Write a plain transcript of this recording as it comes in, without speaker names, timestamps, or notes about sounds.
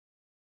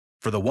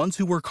For the ones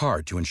who work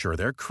hard to ensure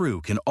their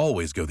crew can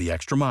always go the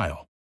extra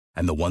mile,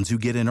 and the ones who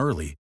get in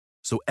early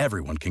so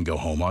everyone can go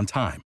home on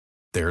time,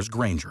 there's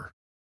Grainger,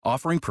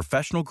 offering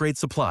professional-grade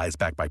supplies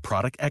backed by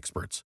product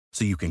experts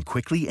so you can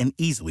quickly and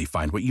easily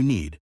find what you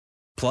need.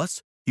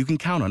 Plus, you can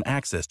count on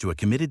access to a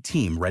committed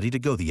team ready to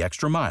go the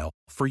extra mile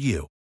for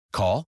you.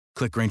 Call,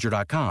 click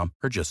Grainger.com,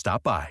 or just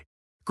stop by.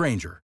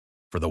 Grainger,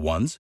 for the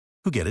ones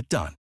who get it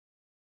done.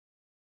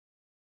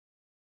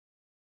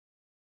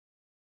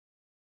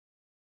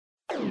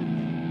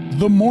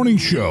 The morning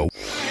show.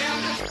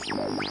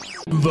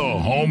 The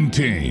home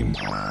team.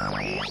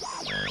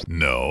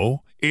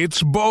 No,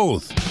 it's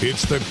both.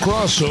 It's the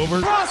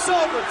crossover.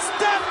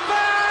 Step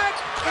back!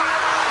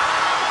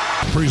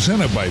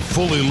 Presented by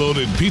Fully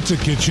Loaded Pizza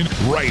Kitchen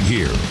right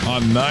here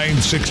on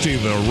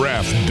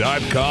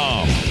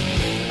 960theref.com.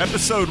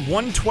 Episode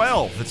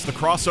 112. It's the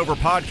crossover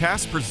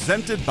podcast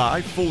presented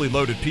by Fully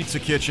Loaded Pizza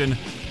Kitchen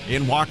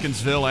in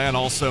Watkinsville and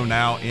also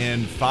now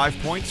in 5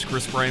 Points.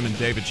 Chris Brame and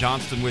David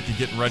Johnston with you,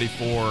 getting ready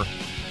for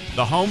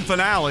the home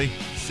finale.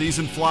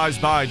 Season flies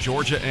by.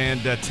 Georgia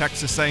and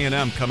Texas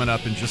A&M coming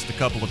up in just a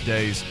couple of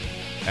days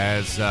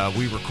as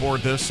we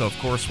record this. So, of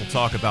course, we'll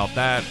talk about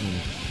that and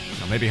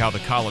maybe how the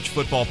college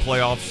football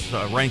playoffs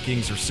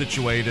rankings are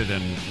situated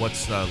and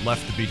what's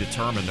left to be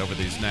determined over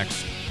these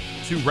next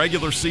 2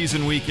 regular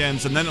season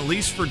weekends. And then at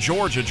least for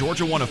Georgia,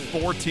 one of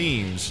 4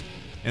 teams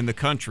in the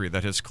country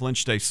that has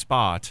clinched a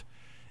spot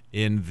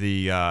in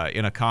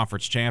a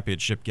conference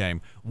championship game.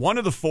 One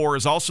of the 4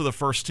 is also the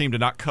first team to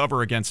not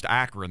cover against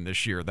Akron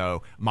this year,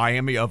 though,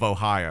 Miami of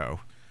Ohio.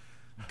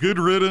 Good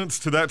riddance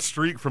to that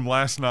streak from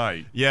last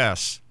night.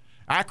 Yes.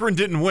 Akron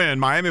didn't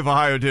win. Miami of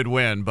Ohio did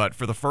win, but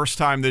for the first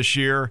time this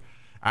year,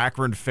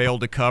 Akron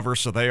failed to cover,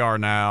 so they are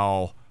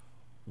now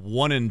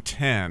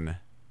 1-10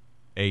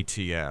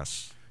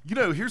 ATS. You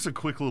know, here's a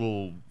quick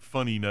little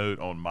funny note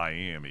on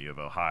Miami of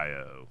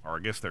Ohio, or I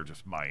guess they're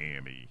just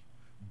Miami.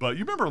 But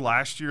you remember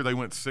last year they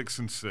went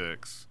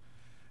 6-6,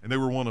 and they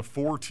were one of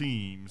 4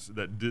 teams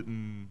that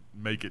didn't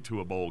make it to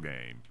a bowl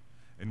game.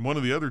 And one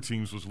of the other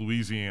teams was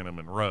Louisiana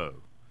Monroe.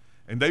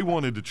 And they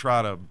wanted to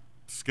try to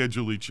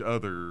schedule each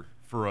other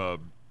for a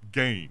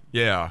game.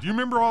 Yeah. Do you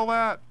remember all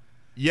that?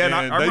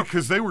 Yeah.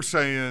 Because they were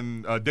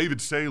saying David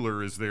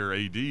Saylor is their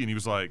AD, and he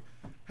was like,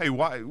 hey,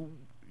 why –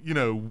 you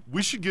know,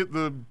 we should get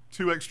the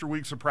 2 extra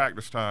weeks of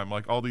practice time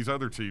like all these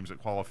other teams that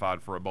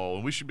qualified for a bowl,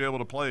 and we should be able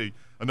to play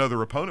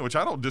another opponent, which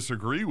I don't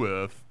disagree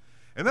with.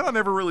 And then I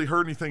never really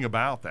heard anything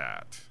about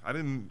that. I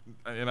didn't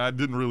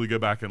really go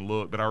back and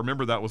look, but I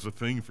remember that was a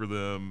thing for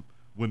them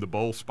when the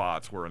bowl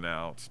spots were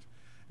announced.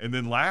 And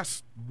then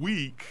last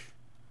week,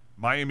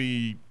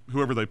 Miami,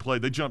 whoever they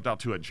played, they jumped out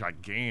to a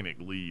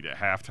gigantic lead at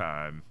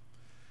halftime.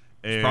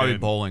 It's probably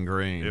Bowling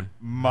Green. It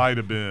might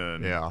have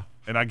been. Yeah.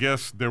 And I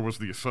guess there was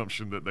the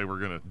assumption that they were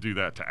going to do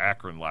that to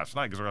Akron last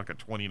night because they're like a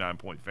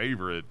 29-point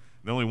favorite.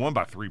 They only won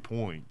by 3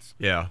 points.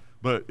 Yeah.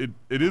 But it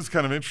is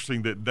kind of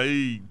interesting that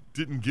they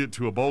didn't get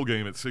to a bowl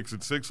game at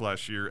 6-6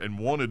 last year and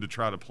wanted to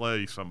try to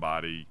play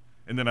somebody,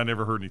 and then I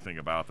never heard anything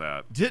about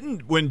that.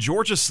 When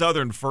Georgia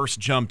Southern first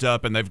jumped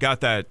up, and they've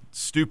got that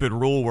stupid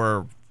rule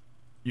where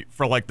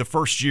for like the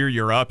first year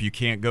you're up, you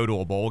can't go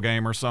to a bowl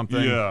game or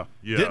something. Yeah.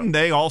 Didn't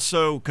they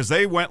also, because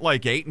they went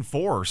like 8-4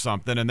 or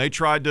something, and they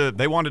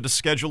wanted to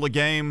schedule a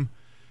game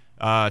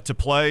to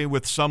play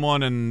with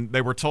someone, and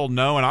they were told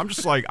no, and I'm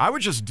just like, I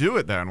would just do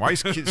it then. Why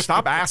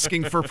stop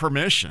asking for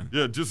permission?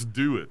 Yeah, just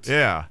do it.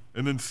 Yeah.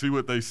 And then see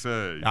what they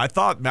say. I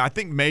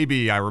think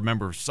maybe I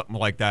remember something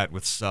like that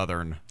with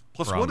Southern.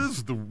 Plus,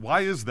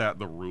 why is that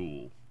the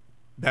rule?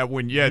 That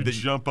when you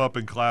jump up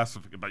in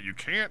classification, but you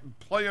can't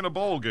play in a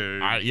bowl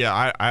game.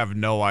 I have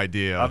no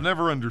idea. I've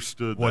never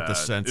understood what the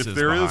sense is. If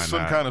there is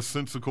some that kind of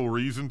sensical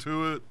reason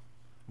to it,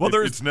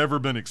 it's never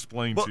been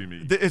explained to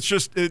me. It's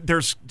just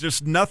there's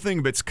just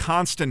nothing but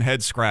constant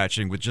head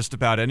scratching with just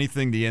about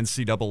anything the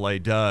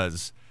NCAA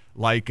does.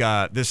 Like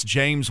this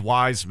James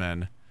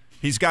Wiseman,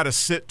 he's got to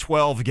sit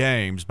 12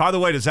 games. By the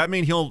way, does that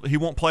mean he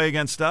won't play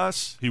against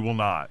us? He will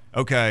not.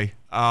 Okay.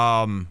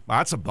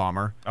 That's a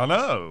bummer. I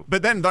know.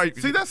 But then,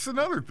 see, that's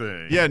another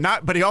thing. Yeah,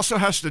 but he also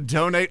has to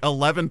donate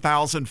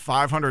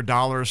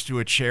 $11,500 to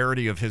a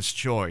charity of his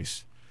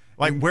choice.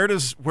 Like, where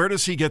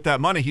does he get that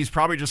money? He's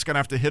probably just going to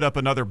have to hit up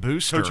another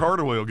booster. Coach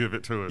Hardaway will give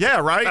it to us. Yeah,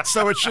 right?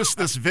 So it's just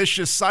this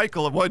vicious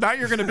cycle of, well, now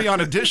you're going to be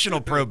on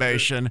additional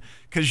probation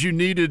because you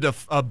needed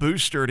a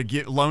booster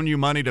to loan you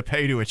money to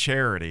pay to a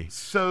charity.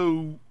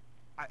 So,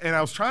 and I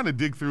was trying to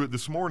dig through it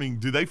this morning.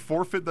 Do they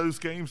forfeit those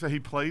games that he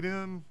played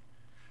in?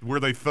 Where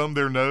they thumb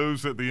their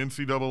nose at the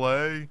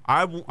NCAA?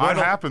 What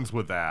happens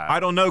with that? I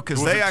don't know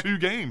because they 2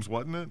 games,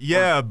 wasn't it?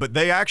 Yeah, but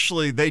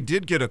they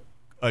did get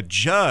a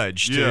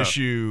judge to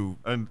issue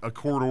a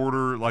court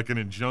order, like an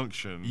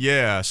injunction.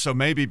 Yeah, so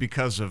maybe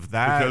because of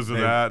that. Because of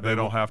that, they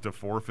don't have to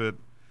forfeit.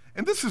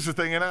 And this is the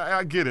thing, and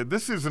I get it.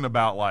 This isn't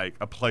about like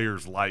a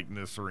player's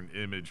likeness or an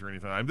image or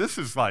anything. I mean, this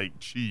is like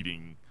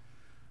cheating.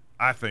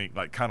 I think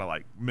like kind of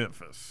like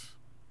Memphis,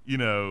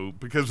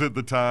 because at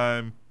the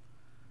time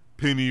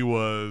Penny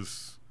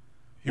was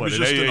He was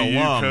just an AAU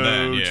alum coach,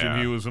 then, yeah.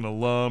 and he was an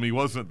alum. He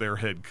wasn't their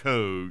head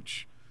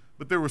coach,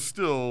 but there was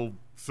still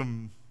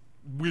some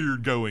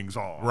weird goings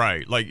on.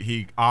 Right, like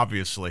he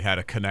obviously had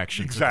a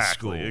connection to the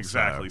school.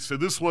 Exactly. So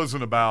this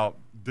wasn't about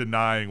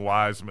denying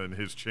Wiseman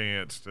his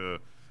chance to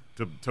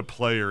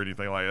play or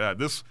anything like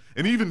that.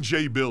 And even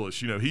Jay Billis,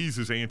 he's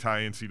as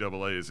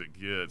anti-NCAA as it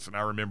gets. And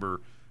I remember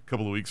a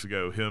couple of weeks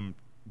ago him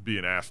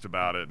being asked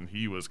about it, and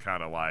he was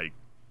kind of like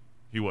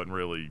he wasn't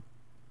really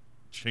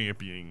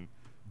championing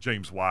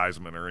James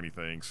Wiseman or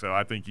anything. So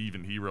I think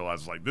even he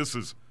realizes, like, this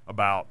is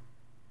about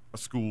a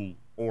school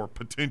or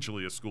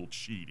potentially a school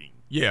cheating.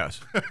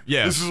 Yes.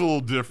 This is a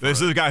little different.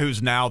 This is a guy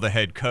who's now the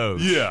head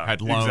coach. Yeah,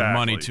 had loaned exactly.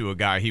 money to a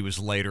guy he was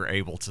later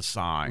able to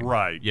sign.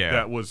 Right. Yeah.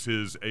 That was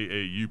his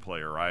AAU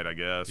player, right, I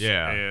guess.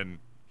 Yeah. And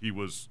he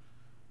was,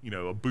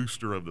 a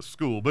booster of the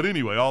school. But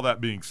anyway, all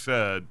that being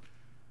said,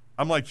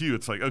 I'm like you.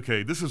 It's like,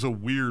 okay, this is a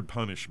weird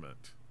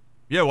punishment.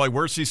 Yeah, like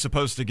where's he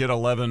supposed to get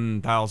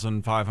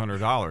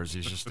 $11,500?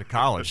 He's just a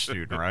college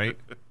student, right?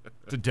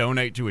 To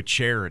donate to a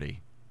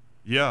charity.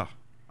 Yeah.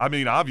 I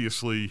mean,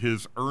 obviously,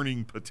 his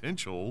earning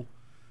potential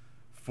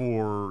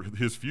for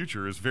his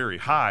future is very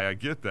high. I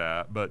get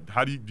that. But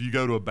how do you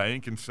go to a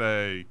bank and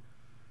say,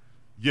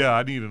 yeah,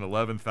 I need an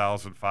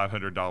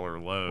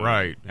 $11,500 loan?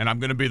 Right. And I'm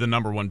going to be the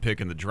number one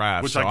pick in the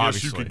draft. Which so I guess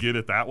obviously, you could get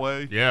it that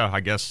way? Yeah, I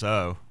guess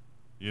so.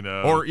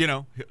 Or,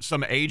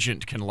 some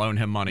agent can loan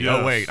him money. Yes.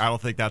 Oh, wait, I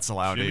don't think that's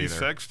allowed Jimmy either.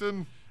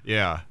 Sexton?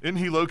 Yeah. Isn't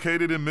he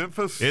located in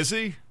Memphis? Is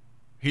he?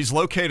 He's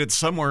located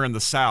somewhere in the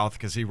South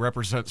because he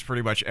represents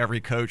pretty much every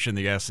coach in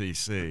the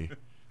S.E.C.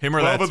 Him or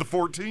 12 of the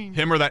 14.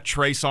 Him or that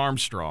Trace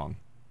Armstrong.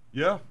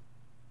 Yeah.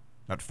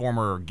 That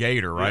former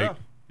Gator, right?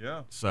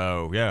 Yeah.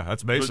 So, yeah,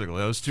 that's basically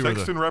those two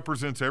Sexton are the –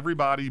 represents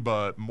everybody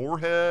but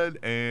Moorhead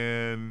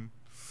and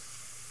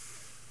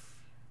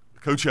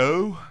Coach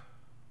O,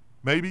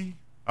 maybe.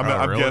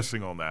 I'm really?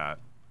 guessing on that.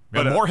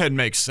 Yeah, But Moorhead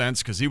makes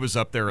sense because he was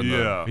up there in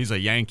the – he's a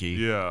Yankee.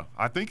 Yeah.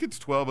 I think it's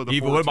 12 of the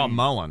 14. What about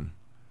Mullen?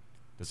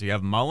 Does he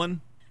have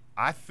Mullen?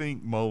 I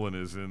think Mullen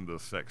is in the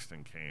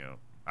Sexton camp.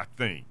 I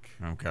think.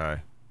 Okay.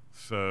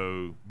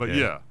 So, but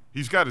yeah,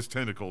 he's got his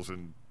tentacles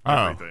in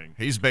everything.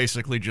 He's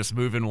basically just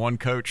moving one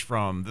coach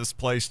from this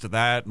place to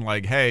that and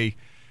like, hey,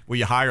 will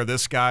you hire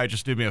this guy?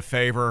 Just do me a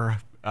favor.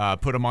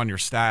 Put him on your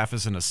staff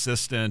as an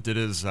assistant.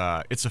 It's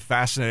a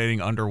fascinating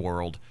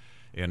underworld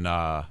in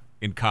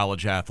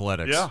college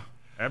athletics. Yeah.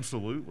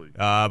 Absolutely.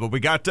 But we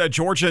got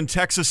Georgia and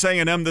Texas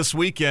A&M this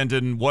weekend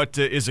in what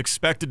is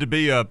expected to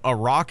be a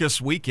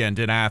raucous weekend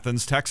in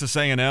Athens. Texas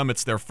A&M,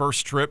 it's their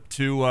first trip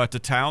to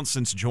town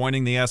since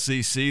joining the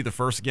S.E.C. The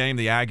first game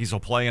the Aggies will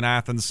play in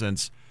Athens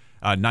since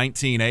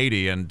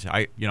 1980. And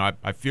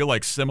I feel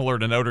like similar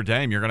to Notre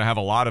Dame, you're going to have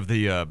a lot of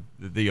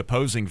the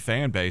opposing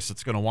fan base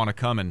that's going to want to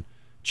come and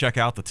check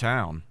out the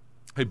town.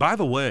 Hey, by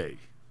the way,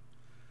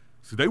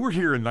 so they were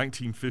here in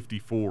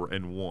 1954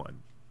 and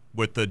won.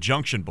 With the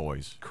Junction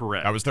Boys.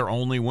 Correct. That was their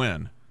only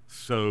win.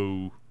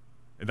 So,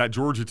 and that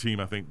Georgia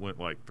team, I think, went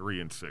like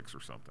 3-6 or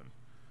something.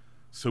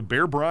 So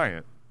Bear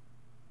Bryant,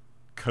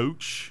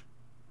 coach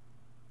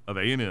of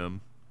A&M,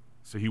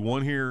 so he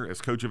won here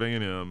as coach of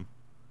A&M,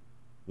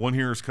 won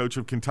here as coach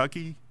of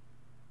Kentucky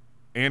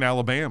and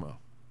Alabama.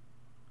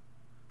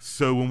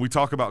 So when we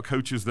talk about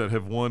coaches that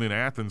have won in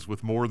Athens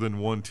with more than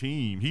one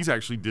team, he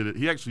actually did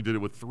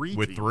it with three teams.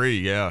 With three,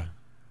 yeah.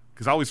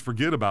 Because I always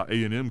forget about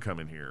A&M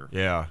coming here.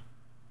 Yeah.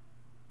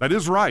 That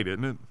is right,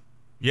 isn't it?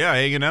 Yeah,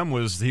 A&M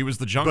was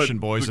the Junction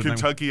Boys. The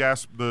Kentucky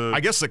asked the.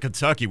 I guess the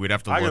Kentucky we'd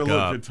have to look up. I gotta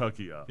look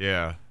Kentucky up.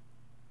 Yeah,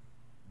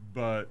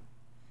 but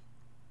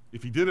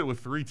if he did it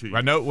with three teams,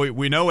 I know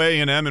we know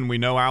A&M and we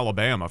know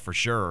Alabama for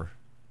sure.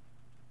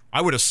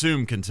 I would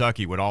assume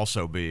Kentucky would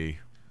also be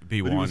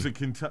but one. He was at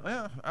Kentucky.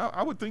 Yeah,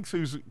 I would think so.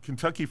 He was at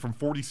Kentucky from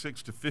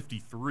 46 to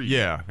 53.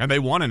 Yeah, and they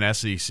won an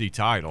S.E.C.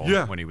 title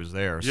when he was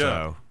there.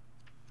 Yeah.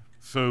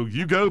 So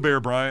you go, Bear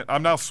Bryant.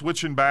 I'm now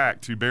switching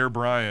back to Bear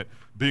Bryant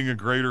being a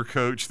greater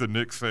coach than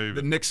Nick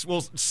Saban.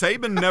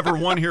 Saban never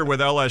won here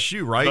with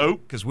LSU, right?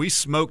 Nope. Because we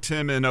smoked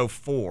him in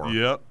 2004.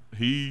 Yep.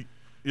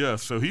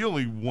 So he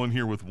only won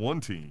here with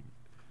one team.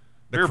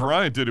 Bear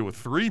Bryant did it with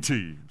three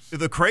teams.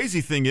 The crazy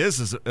thing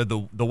is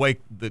the way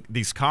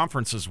these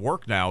conferences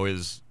work now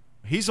is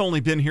he's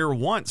only been here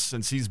once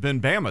since he's been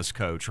Bama's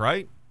coach,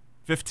 right?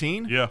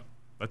 15? Yeah,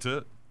 that's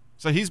it.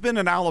 So he's been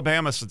in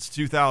Alabama since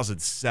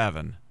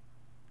 2007,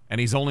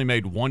 and he's only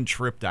made one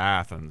trip to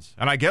Athens.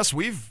 And I guess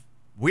we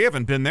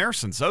haven't been there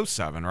since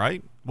 2007,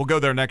 right? We'll go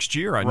there next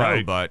year, I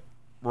know, but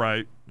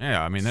right.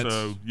 Yeah, I mean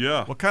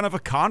that's what kind of a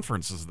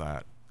conference is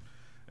that?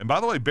 And by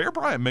the way, Bear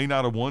Bryant may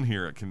not have won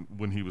here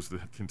when he was the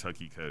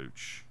Kentucky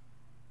coach.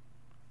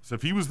 So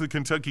if he was the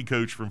Kentucky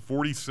coach from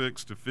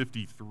 46 to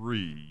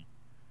 53,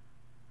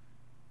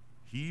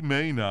 he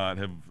may not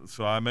have.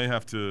 So I may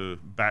have to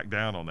back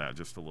down on that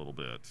just a little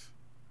bit.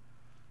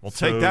 Well,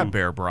 take that,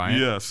 Bear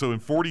Bryant. Yeah, so in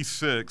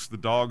 46, the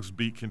Dogs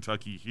beat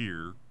Kentucky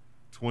here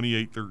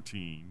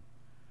 28-13.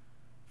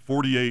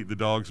 48, the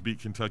Dogs beat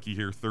Kentucky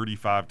here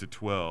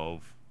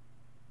 35-12.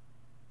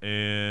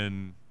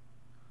 And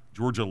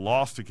Georgia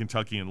lost to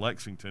Kentucky and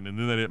Lexington, and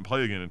then they didn't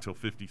play again until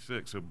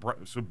 56.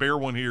 So Bear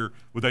won here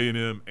with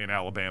A&M and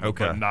Alabama,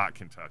 but not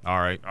Kentucky. All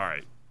right.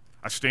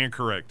 I stand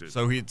corrected.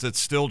 So it's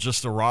still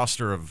just a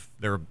roster of –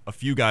 there are a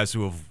few guys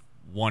who have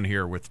won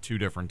here with two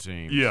different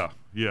teams.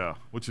 Yeah,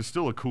 which is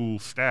still a cool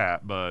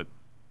stat, but,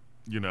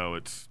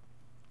 it's –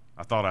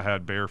 I thought I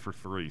had Bear for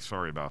 3.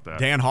 Sorry about that.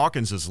 Dan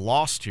Hawkins has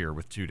lost here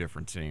with two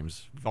different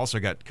teams. We've also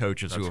got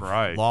coaches who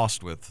have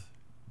lost with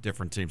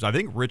different teams. I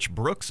think Rich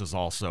Brooks is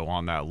also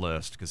on that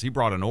list because he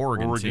brought an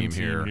Oregon team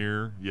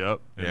here. Yep.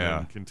 And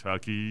then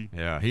Kentucky.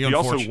 Yeah. He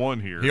also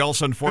won here. He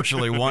also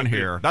unfortunately won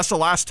here. That's the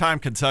last time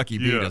Kentucky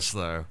beat us,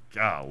 though.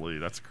 Golly,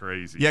 that's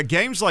crazy. Yeah,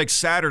 games like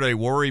Saturday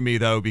worry me,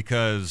 though,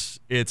 because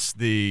it's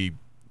the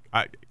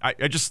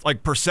I just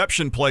like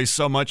perception plays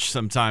so much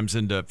sometimes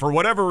for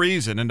whatever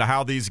reason into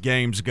how these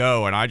games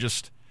go,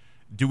 and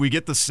do we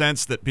get the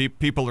sense that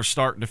people are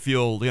starting to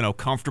feel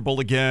comfortable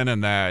again,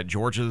 and that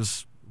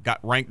Georgia's got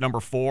ranked number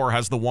 4,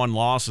 has the one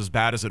loss as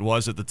bad as it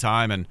was at the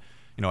time, and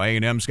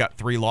A&M's got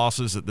 3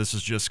 losses, that this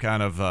is just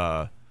kind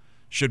of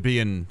should be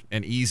an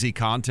easy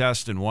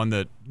contest and one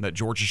that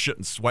Georgia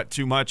shouldn't sweat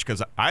too much,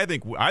 because I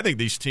think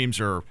these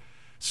teams are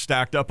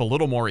stacked up a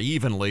little more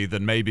evenly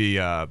than maybe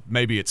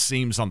it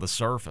seems on the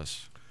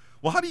surface.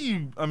 Well, how do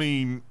you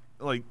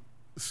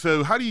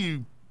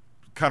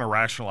kind of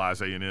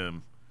rationalize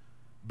A&M?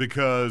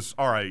 Because,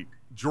 all right,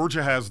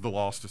 Georgia has the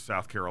loss to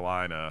South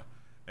Carolina,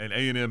 and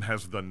A&M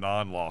has the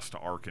non-loss to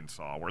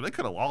Arkansas, where they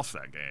could have lost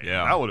that game.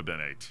 Yeah. That would have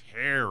been a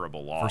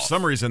terrible loss. For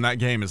some reason, that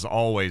game is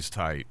always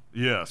tight.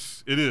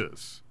 Yes, it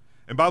is.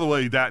 And by the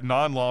way, that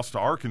non-loss to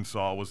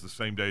Arkansas was the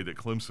same day that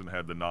Clemson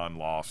had the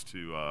non-loss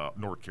to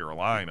North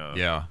Carolina.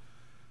 Yeah.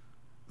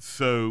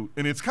 So,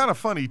 and it's kind of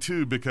funny,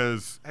 too,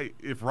 because, hey,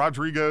 if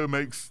Rodrigo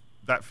makes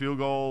that field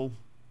goal,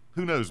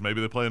 who knows?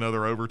 Maybe they play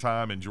another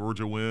overtime and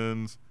Georgia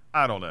wins.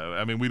 I don't know.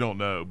 I mean, we don't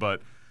know.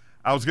 But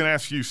I was going to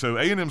ask you, so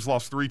A&M's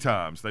lost 3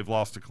 times. They've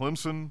lost to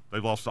Clemson,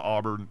 they've lost to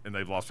Auburn, and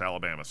they've lost to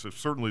Alabama. So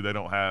certainly they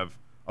don't have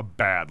a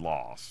bad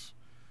loss.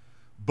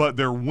 But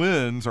their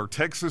wins are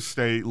Texas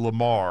State,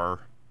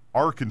 Lamar,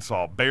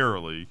 Arkansas,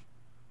 barely,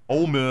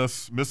 Ole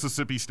Miss,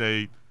 Mississippi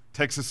State,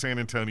 Texas San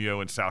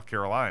Antonio, and South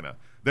Carolina.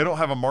 They don't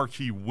have a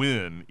marquee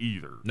win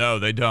either. No,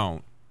 they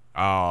don't.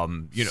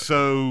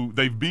 So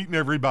they've beaten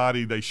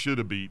everybody they should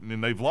have beaten,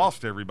 and they've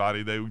lost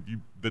everybody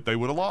that they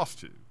would have lost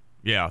to.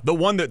 Yeah, the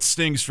one that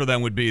stings for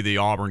them would be the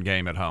Auburn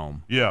game at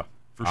home. Yeah,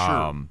 for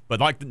sure.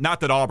 But not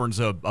that Auburn's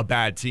a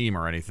bad team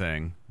or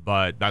anything,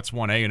 but that's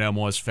one A&M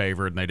was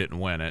favored and they didn't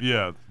win it.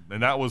 Yeah,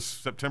 and that was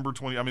September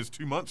 20. I mean, it's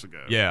 2 months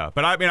ago. Yeah,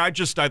 but I mean,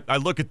 I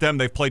look at them.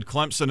 They've played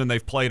Clemson and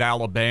they've played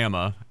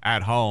Alabama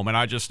at home, and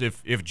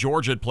if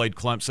Georgia had played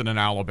Clemson and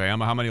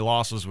Alabama, how many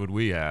losses would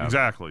we have?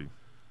 Exactly.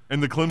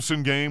 And the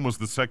Clemson game was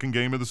the second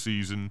game of the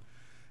season,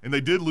 and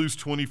they did lose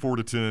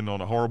 24-10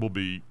 on a horrible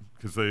beat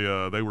because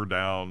they were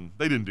down.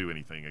 They didn't do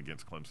anything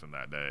against Clemson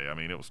that day. I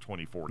mean, it was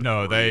 24-3.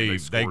 No, they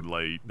scored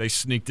late. They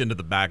sneaked into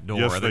the back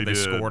door. Yes, I think they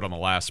did. scored on the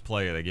last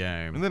play of the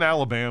game. And then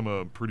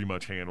Alabama pretty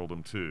much handled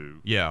them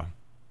too. Yeah.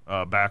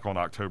 Back on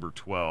October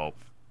 12th.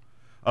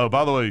 Oh,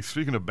 by the way,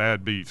 speaking of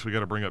bad beats, we got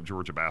to bring up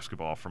Georgia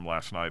basketball from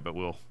last night, but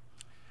we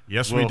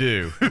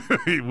do.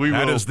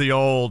 That is the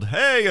old,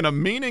 hey, and a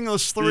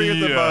meaningless 3 at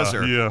the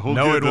buzzer. Yeah,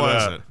 it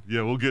wasn't.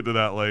 Yeah, we'll get to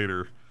that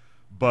later.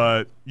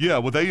 But, yeah,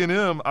 with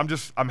A&M,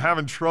 I'm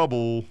having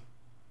trouble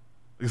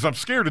because I'm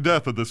scared to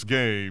death of this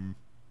game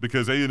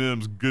because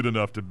A&M's good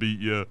enough to beat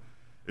you.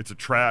 It's a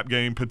trap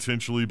game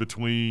potentially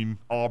between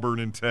Auburn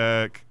and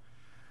Tech.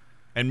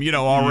 And,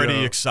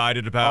 already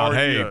excited about,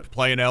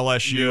 playing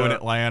LSU in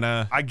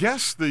Atlanta. I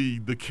guess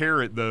the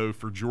carrot, though,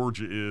 for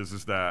Georgia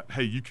is that,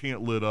 hey, you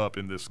can't lit up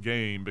in this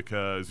game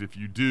because if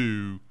you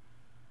do,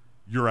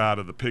 you're out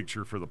of the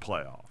picture for the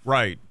playoff.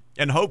 Right.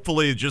 And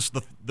hopefully just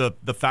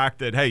the fact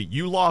that, hey,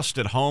 you lost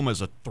at home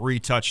as a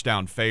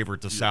 3-touchdown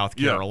favorite to South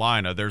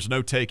Carolina. Yeah. There's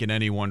no taking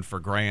anyone for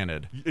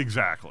granted.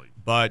 Exactly.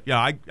 But,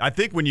 I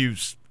think when you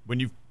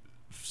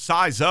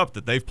size up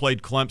that they've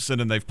played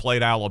Clemson and they've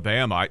played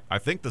Alabama, I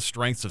think the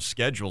strengths of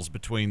schedules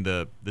between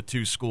the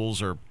two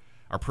schools are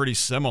pretty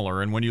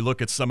similar. And when you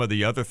look at some of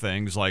the other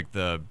things like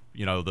the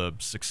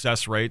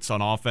success rates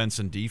on offense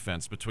and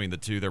defense between the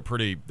two, they're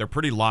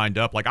pretty lined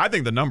up. Like, I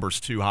think the number's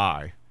too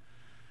high.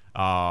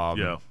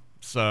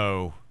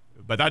 So,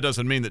 but that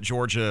doesn't mean that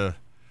Georgia,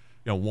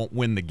 won't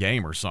win the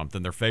game or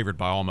something. They're favored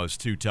by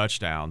almost 2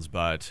 touchdowns,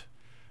 but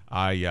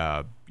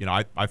I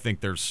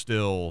think there's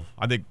still.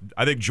 I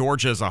think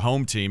Georgia is a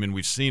home team, and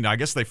we've seen. I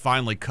guess they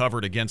finally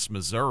covered against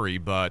Missouri,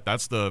 but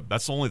that's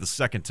only the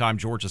second time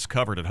Georgia's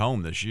covered at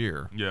home this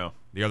year. Yeah,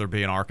 the other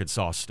being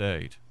Arkansas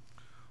State.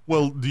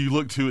 Well, do you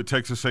look at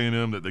Texas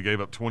A&M that they gave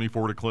up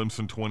 24 to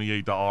Clemson,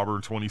 28 to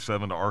Auburn,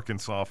 27 to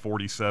Arkansas,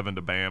 47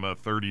 to Bama,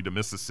 30 to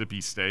Mississippi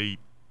State?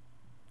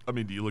 I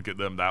mean, do you look at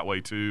them that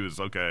way too? Is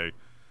okay,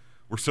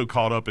 we're so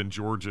caught up in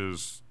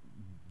Georgia's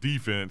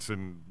defense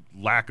and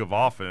lack of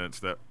offense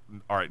that,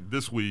 all right,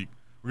 this week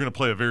we're going to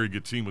play a very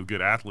good team with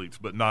good athletes,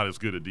 but not as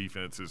good a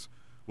defense as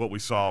what we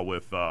saw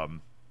with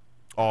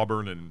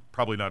Auburn, and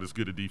probably not as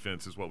good a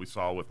defense as what we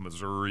saw with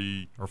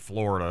Missouri or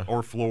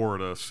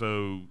Florida.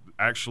 So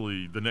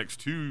actually the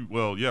next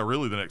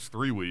really the next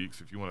 3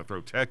 weeks, if you want to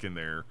throw Tech in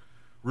there,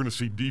 we're going to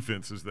see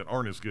defenses that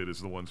aren't as good as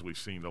the ones we've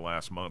seen the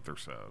last month or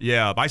so.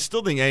 Yeah, I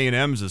still think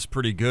A&M's is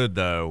pretty good,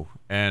 though.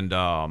 And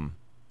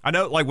I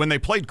know, like, when they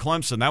played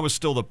Clemson, that was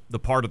still the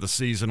part of the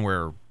season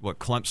where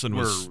Clemson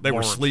was – they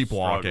were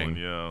sleepwalking.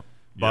 Yeah.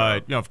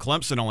 But, if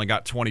Clemson only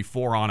got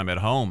 24 on them at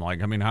home,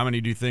 how many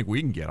do you think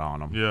we can get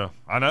on them? Yeah,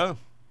 I know.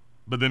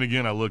 But then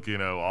again, I look,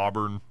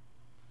 Auburn.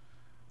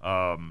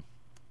 I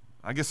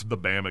guess the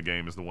Bama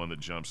game is the one that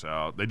jumps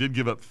out. They did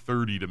give up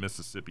 30 to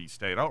Mississippi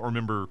State. I don't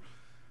remember –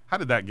 how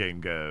did that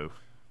game go?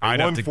 They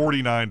won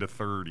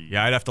 49-30.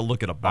 Yeah, I'd have to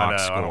look at a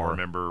box score. I don't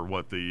remember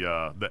what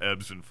the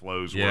ebbs and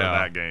flows were in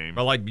that game.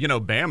 But,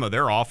 Bama,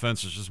 their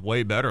offense is just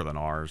way better than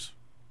ours.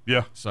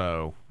 Yeah.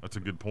 So that's a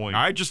good point.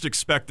 I just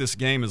expect this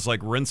game is like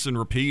rinse and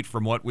repeat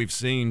from what we've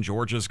seen.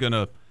 Georgia's going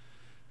to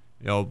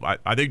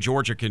I think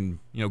Georgia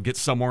can, get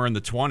somewhere in the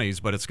 20s,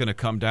 but it's going to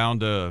come down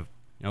to,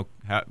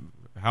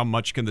 how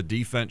much can the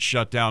defense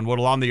shut down?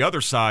 Well, on the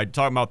other side,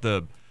 talking about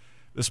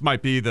this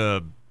might be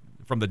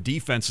from the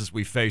defenses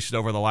we faced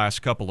over the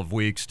last couple of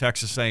weeks,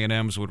 Texas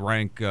A&M's would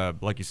rank,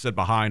 like you said,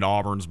 behind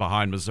Auburn's,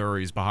 behind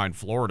Missouri's, behind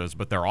Florida's,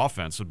 but their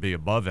offense would be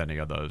above any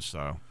of those.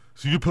 So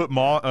you put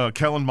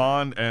Kellen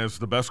Mond as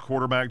the best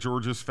quarterback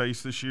Georgia's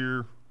faced this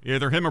year?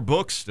 Either him or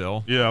Book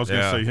still. Yeah, I was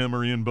going to say him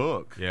or Ian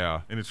Book.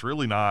 Yeah. And it's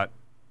really not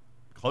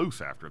close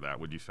after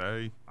that, would you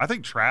say? I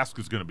think Trask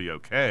is going to be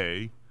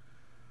okay.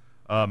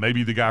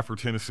 Maybe the guy for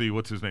Tennessee,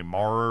 what's his name,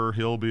 Maurer,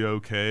 he'll be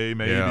okay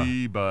maybe.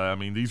 Yeah. But,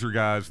 these are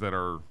guys that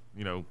are –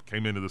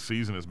 came into the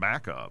season as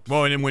backups.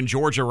 Well, and then when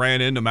Georgia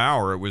ran into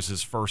Maurer, it was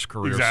his first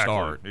career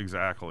start.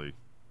 Exactly.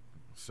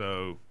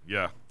 So,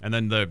 yeah. And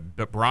then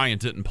but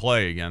Bryant didn't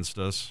play against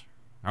us.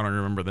 I don't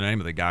remember the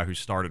name of the guy who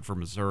started for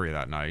Missouri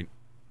that night.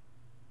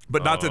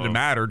 But not that it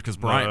mattered because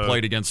Bryant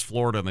played against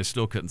Florida and they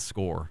still couldn't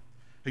score.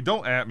 Hey,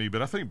 don't at me,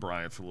 but I think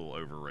Bryant's a little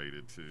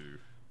overrated too.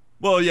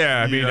 Well,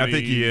 yeah, I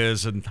think he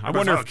is. And I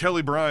wonder if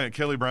Kelly Bryant,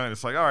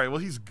 it's like, all right, well,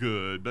 he's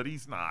good, but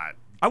he's not.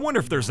 I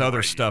wonder if there's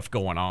other stuff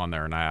going on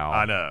there now.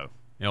 I know.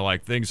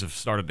 Like things have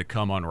started to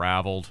come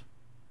unraveled.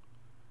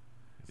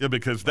 Yeah,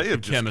 because they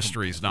have the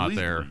chemistry's not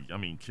there.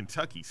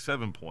 Kentucky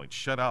 7 points,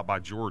 shut out by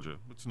Georgia.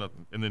 It's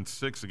nothing, and then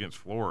 6 against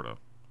Florida.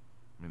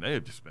 They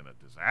have just been a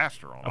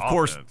disaster on offense. Of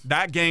course,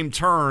 that game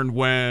turned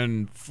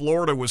when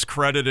Florida was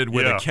credited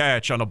with a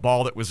catch on a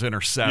ball that was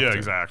intercepted. Yeah,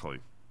 exactly.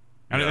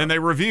 And they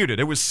reviewed it.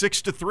 It was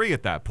 6-3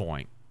 at that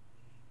point.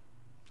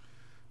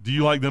 Do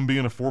you like them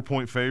being a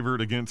 4-point favorite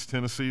against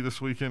Tennessee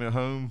this weekend at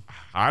home?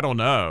 I don't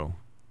know.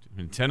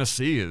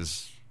 Tennessee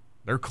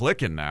they're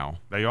clicking now.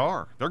 They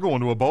are. They're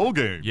going to a bowl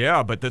game.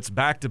 Yeah, but that's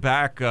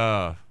back-to-back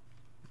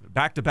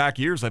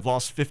years. They've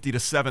lost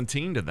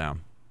 50-17 to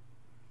them.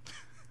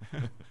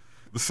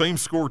 The same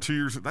score 2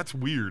 years. That's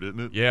weird,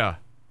 isn't it? Yeah.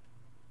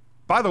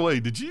 By the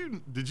way, did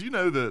you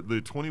know that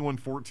the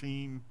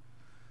 21-14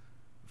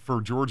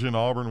 for Georgia and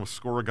Auburn was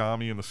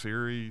scoregami in the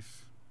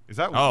series? Is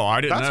that? Oh,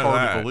 I didn't know that. That's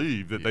hard to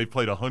believe that they've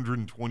played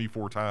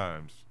 124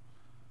 times.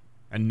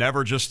 And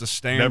never just a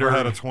standard. Never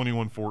had a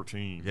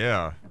 21-14.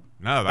 Yeah.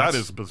 No, that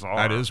is bizarre.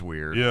 That is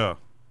weird. Yeah.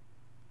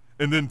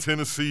 And then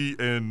Tennessee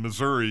and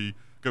Missouri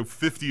go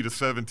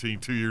 50-17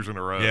 2 years in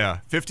a row. Yeah.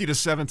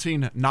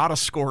 50-17, not a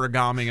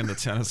scoregami in the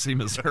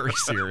Tennessee-Missouri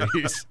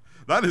series.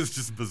 That is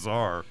just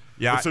bizarre.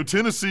 Yeah. So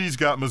Tennessee's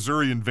got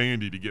Missouri and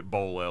Vandy to get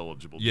bowl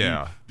eligible.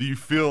 Yeah. Do you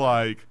feel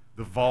like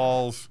the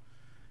Vols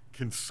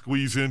can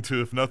squeeze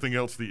into, if nothing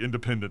else, the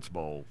Independence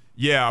Bowl?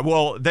 Yeah,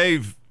 well,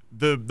 they've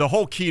the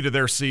whole key to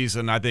their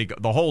season, I think,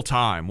 the whole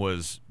time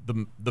was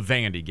the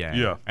Vandy game.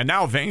 Yeah. And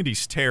now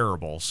Vandy's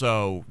terrible,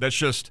 so that's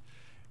just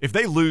if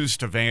they lose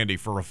to Vandy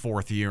for a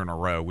fourth year in a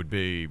row would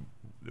be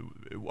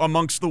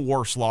amongst the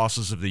worst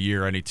losses of the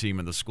year any team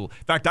in the school.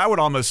 In fact, I would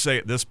almost say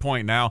at this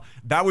point now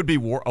that would be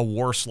a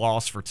worse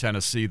loss for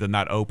Tennessee than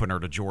that opener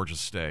to Georgia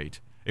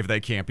State if they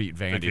can't beat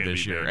Vandy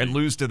this year and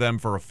lose to them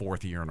for a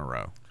fourth year in a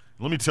row.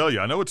 Let me tell you,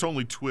 I know it's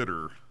only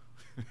Twitter,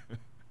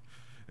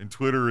 and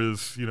Twitter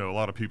is, a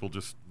lot of people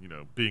just,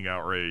 being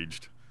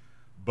outraged.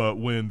 But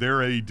when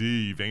their AD,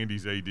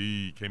 Vandy's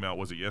AD, came out,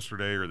 was it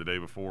yesterday or the day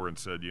before, and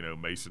said,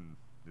 Mason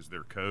is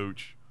their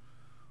coach,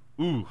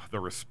 the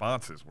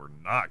responses were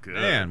not good.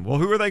 Man, well,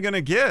 who are they going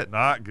to get?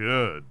 Not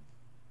good.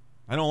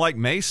 I don't like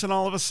Mason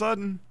all of a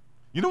sudden.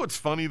 You know what's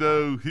funny,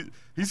 though?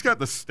 He's got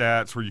the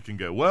stats where you can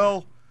go,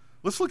 well,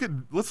 let's look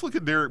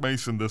at Derek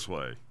Mason this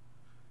way.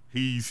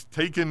 He's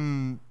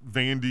taken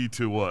Vandy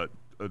to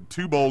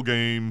 2 bowl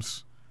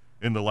games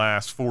in the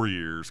last 4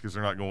 years because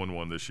they're not going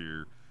one this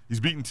year. He's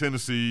beaten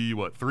Tennessee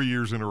 3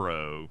 years in a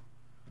row.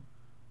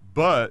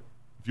 But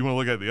if you want to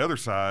look at the other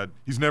side,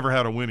 he's never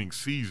had a winning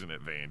season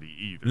at Vandy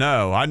either.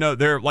 No, I know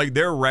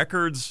their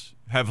records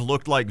have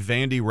looked like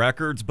Vandy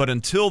records, but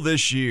until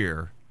this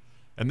year,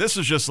 and this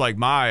is just like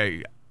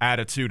my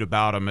attitude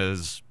about them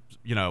as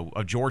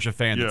a Georgia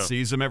fan that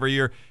sees them every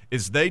year,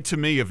 is they to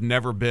me have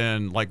never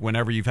been like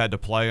whenever you've had to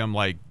play them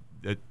an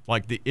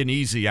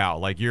easy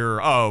out, like we're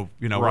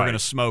going to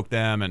smoke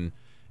them and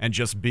and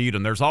just beat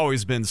them. There's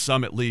always been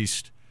some at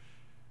least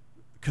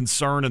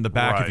concern in the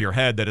back of your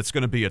head that it's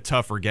going to be a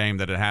tougher game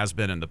than it has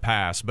been in the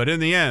past. But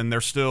in the end,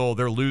 they're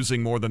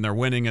losing more than they're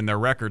winning, and their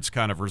records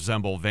kind of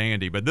resemble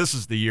Vandy. But this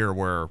is the year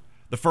where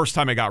the first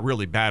time it got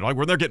really bad, like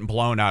where they're getting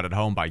blown out at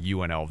home by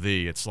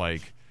UNLV, it's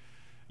like,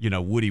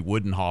 Woody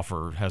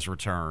Woodenhofer has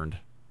returned.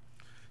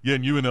 Yeah,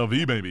 and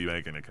UNLV may be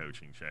making a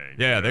coaching change.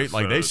 Yeah,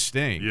 they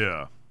stink.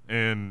 Yeah,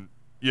 and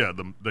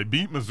they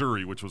beat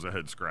Missouri, which was a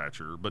head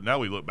scratcher. But now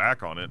we look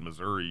back on it,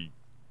 Missouri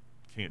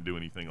can't do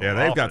anything. Yeah,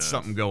 they've got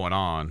something going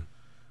on.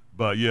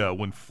 But, yeah,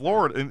 when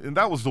Florida – and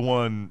that was the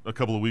one a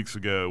couple of weeks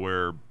ago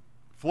where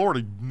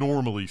Florida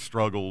normally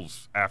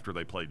struggles after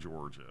they play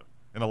Georgia.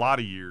 In a lot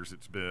of years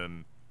it's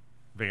been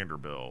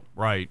Vanderbilt.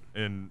 Right.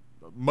 And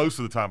most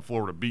of the time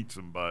Florida beats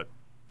them, but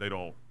they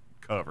don't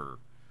cover.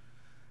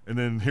 And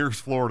then here's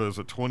Florida as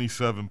a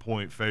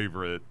 27-point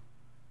favorite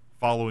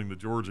following the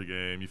Georgia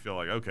game. You feel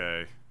like,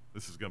 okay,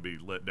 this is going to be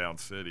let down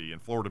city.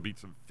 And Florida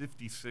beats them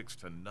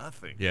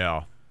 56-0.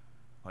 Yeah.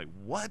 Like,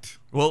 what?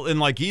 Well, and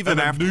like even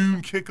after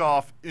noon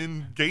kickoff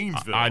in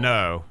Gainesville. I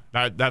know.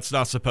 That's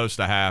not supposed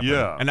to happen.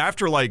 Yeah. And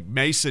after like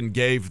Mason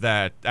gave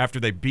that after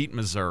they beat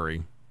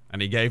Missouri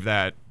and he gave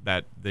that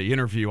the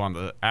interview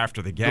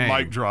after the game. The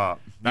mic drop.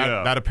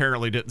 That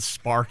apparently didn't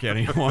spark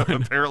anyone.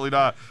 Apparently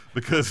not,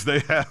 because they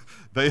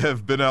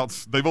have been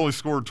out. They've only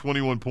scored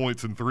 21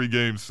 points in 3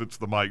 games since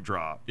the mic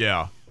drop.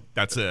 Yeah.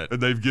 That's it. And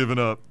they've given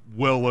up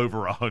well over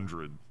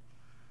 100.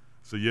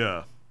 So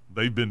yeah,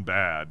 they've been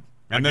bad.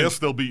 And I guess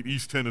they'll beat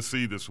East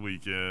Tennessee this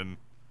weekend,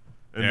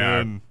 and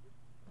then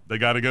they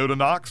got to go to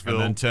Knoxville.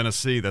 And then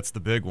Tennessee, that's the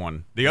big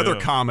one. The other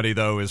comedy,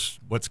 though, is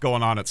what's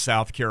going on at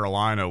South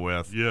Carolina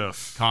with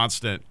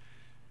Constant.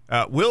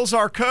 Will's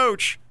our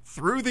coach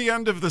through the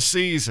end of the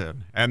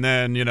season. And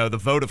then, the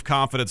vote of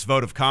confidence.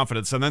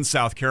 And then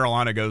South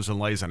Carolina goes and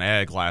lays an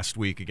egg last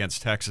week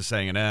against Texas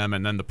A&M.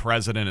 And then the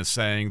president is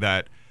saying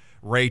that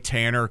Ray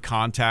Tanner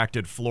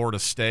contacted Florida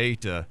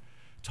State to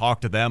talk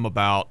to them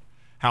about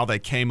how they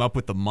came up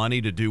with the money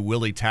to do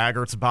Willie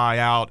Taggart's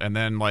buyout, and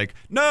then like,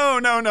 no,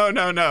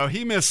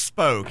 he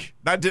misspoke.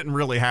 That didn't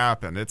really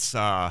happen. It's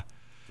like,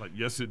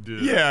 yes, it did.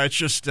 Yeah, it's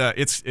just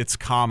it's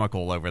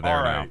comical over there.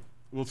 All right. Now.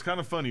 Well, it's kind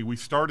of funny. We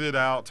started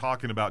out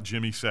talking about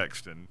Jimmy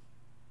Sexton.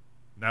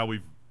 Now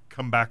we've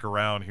come back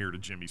around here to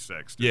Jimmy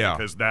Sexton. Yeah,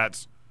 because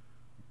that's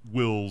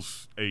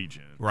Will's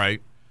agent,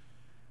 right?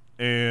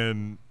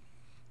 And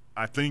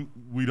I think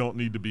we don't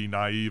need to be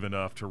naive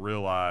enough to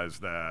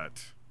realize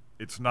that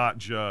it's not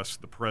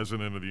just the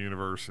president of the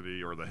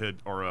university or the head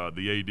or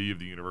the AD of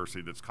the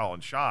university that's calling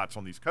shots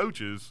on these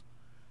coaches.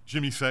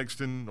 Jimmy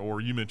Sexton,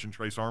 or you mentioned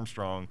Trace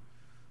Armstrong,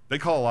 they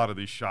call a lot of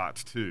these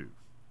shots too.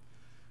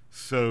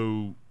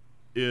 So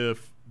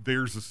if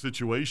there's a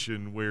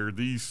situation where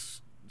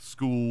these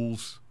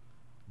schools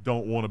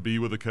don't want to be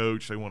with a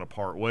coach, they want to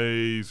part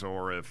ways,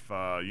 or if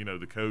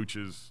the coach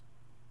if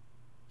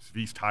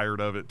he's tired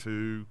of it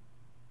too,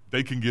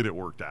 they can get it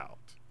worked out.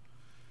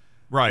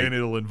 Right. And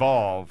it'll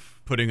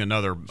involve putting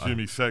another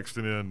Jimmy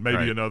Sexton in,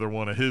 maybe another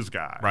one of his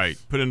guys. Right.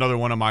 Put another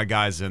one of my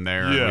guys in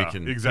there, and we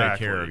can take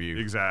care of you.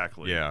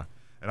 Exactly. Yeah.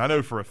 And I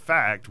know for a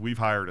fact we've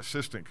hired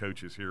assistant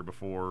coaches here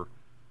before.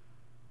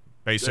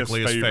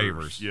 Basically as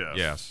favors.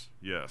 Yes.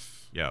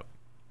 Yep.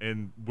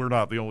 And we're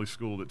not the only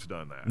school that's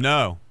done that.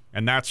 No.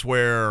 And that's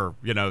where,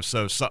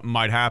 so something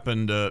might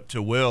happen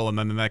to Will, and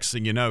then the next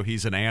thing you know,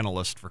 he's an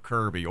analyst for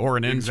Kirby or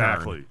an intern.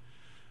 Exactly.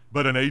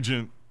 But an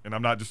agent, and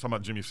I'm not just talking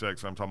about Jimmy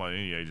Sexton, I'm talking about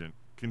any agent,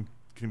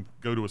 can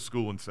go to a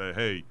school and say,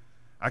 hey,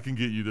 I can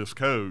get you this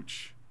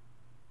coach,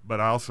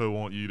 but I also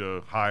want you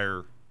to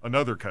hire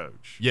another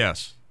coach.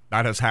 Yes,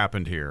 that has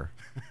happened here.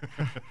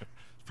 It's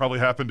probably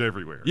happened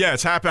everywhere. Yeah,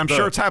 it's happened. I'm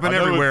sure it's happened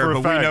everywhere,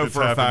 but we know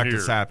for a fact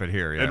it's happened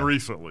here. Yeah. And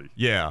recently.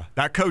 Yeah.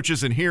 That coach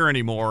isn't here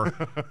anymore.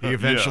 He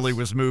eventually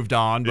was moved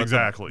on. But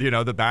exactly.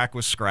 The back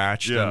was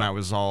scratched, and that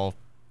was all.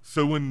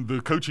 So when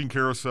the coaching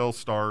carousel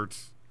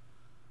starts,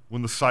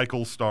 when the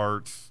cycle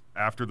starts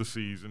after the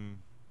season,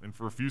 and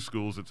for a few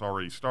schools it's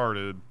already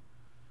started,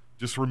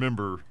 just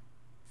remember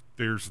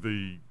there's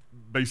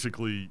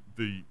basically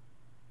the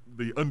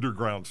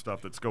underground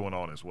stuff that's going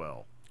on as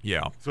well.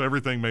 Yeah. So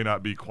everything may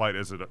not be quite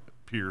as it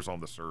appears on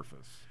the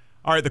surface.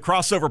 All right, the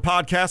Crossover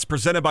Podcast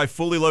presented by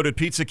Fully Loaded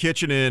Pizza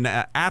Kitchen in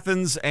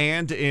Athens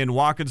and in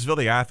Watkinsville,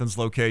 the Athens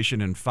location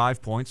in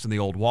 5 Points in the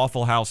old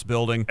Waffle House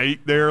building.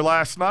 Ate there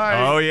last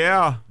night. Oh,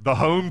 yeah. The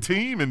home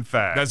team, in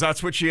fact.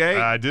 That's what you ate?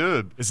 I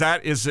did. It's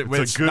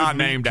not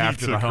named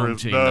after the home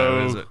team,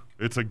 though, is it?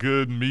 It's a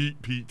good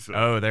meat pizza.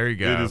 Oh, there you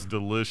go. It is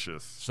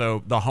delicious.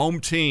 So the home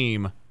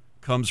team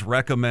comes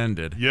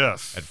recommended.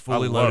 Yes. At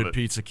Fully Loaded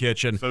Pizza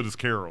Kitchen. So does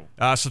Carol.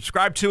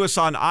 Subscribe to us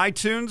on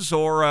iTunes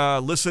or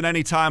listen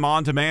anytime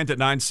on demand at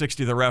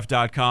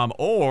 960theref.com,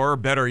 or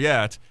better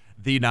yet,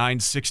 the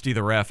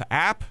 960theref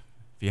app.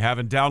 If you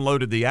haven't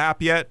downloaded the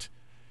app yet,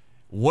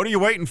 what are you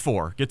waiting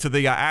for? Get to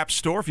the App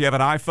Store if you have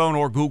an iPhone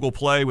or Google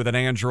Play with an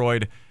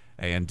Android,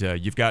 and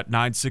you've got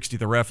 960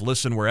 The Ref.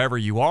 Listen wherever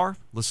you are.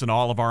 Listen to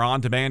all of our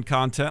on-demand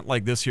content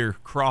like this here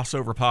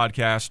Crossover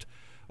Podcast,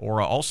 Or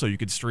also you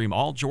could stream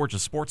all Georgia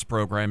sports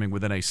programming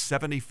within a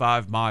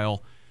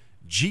 75-mile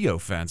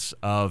geofence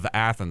of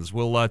Athens.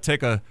 We'll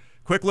take a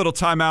quick little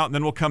timeout, and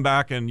then we'll come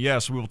back, and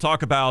yes, we will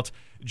talk about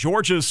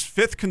Georgia's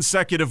 5th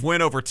consecutive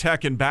win over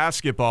Tech in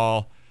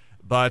basketball,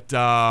 but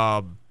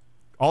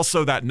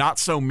also that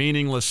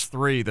not-so-meaningless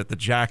 3 that the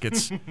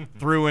Jackets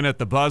threw in at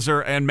the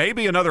buzzer, and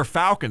maybe another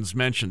Falcons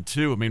mentioned,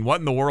 too. I mean, what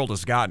in the world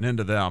has gotten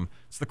into them?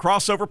 It's the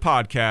Crossover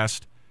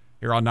Podcast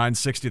here on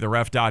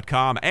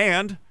 960theref.com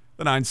and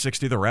the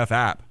 960 The Ref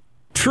app.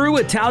 True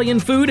Italian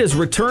food has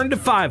returned to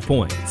 5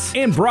 Points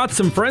and brought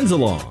some friends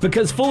along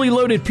because Fully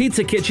Loaded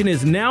Pizza Kitchen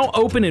is now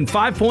open in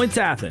 5 Points,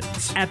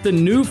 Athens. At the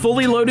new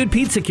Fully Loaded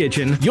Pizza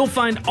Kitchen, you'll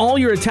find all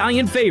your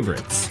Italian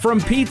favorites,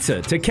 from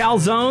pizza to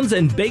calzones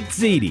and baked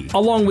ziti,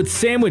 along with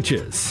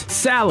sandwiches,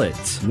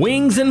 salads,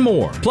 wings, and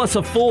more, plus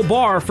a full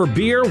bar for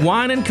beer,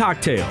 wine, and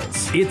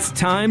cocktails. It's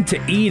time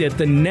to eat at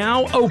the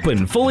now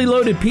open Fully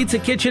Loaded Pizza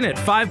Kitchen at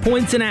 5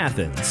 Points in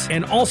Athens,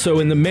 and also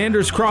in the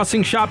Manders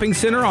Crossing Shopping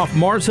Center off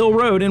Mars Hill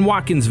Road in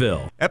Watkinsville.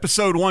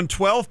 Episode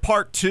 112,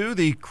 Part 2,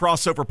 the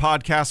Crossover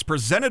Podcast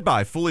presented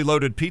by Fully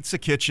Loaded Pizza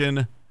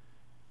Kitchen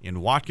in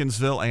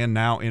Watkinsville and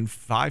now in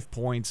 5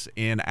 Points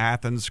in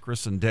Athens.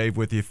 Chris and Dave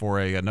with you for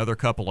another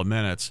couple of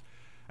minutes.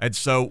 And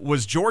so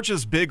was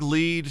Georgia's big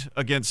lead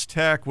against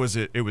Tech, was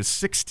it was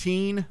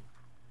 16?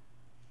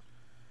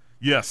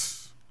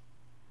 Yes.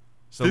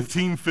 So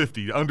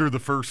 15-50 under the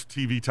first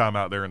TV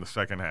timeout there in the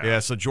second half. Yeah,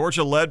 so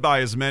Georgia led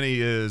by as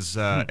many as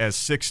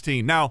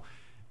 16. Now,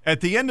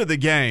 at the end of the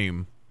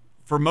game,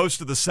 for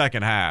most of the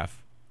second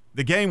half,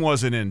 the game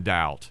wasn't in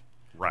doubt.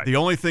 Right. The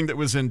only thing that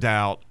was in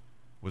doubt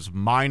was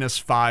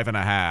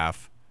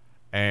 -5.5,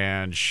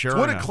 and sure enough.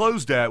 What enough, it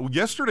closed at,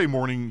 yesterday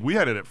morning, we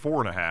had it at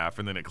 4.5,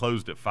 and then it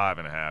closed at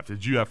 5.5.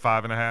 Did you have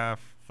 5.5?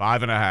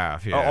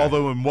 5.5, yeah.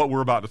 Although in what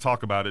we're about to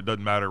talk about, it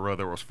doesn't matter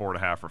whether it was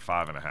 4.5 or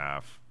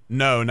 5.5.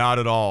 No, not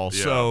at all.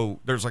 Yeah. So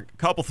there's a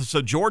couple.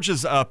 So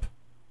Georgia's up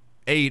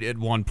 8 at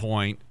one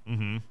point.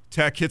 Mm-hmm.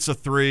 Tech hits a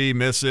 3,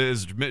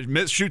 misses,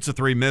 shoots a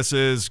 3,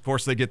 misses. Of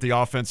course, they get the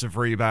offensive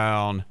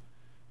rebound,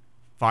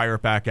 fire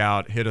it back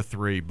out, hit a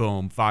 3,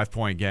 boom,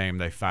 5-point game.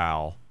 They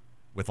foul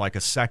with like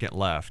a second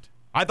left.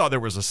 I thought there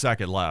was a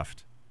second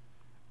left.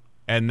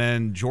 And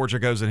then Georgia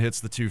goes and hits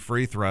the 2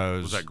 free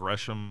throws. Was that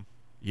Gresham?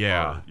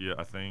 Yeah. Yeah,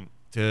 I think.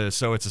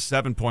 So it's a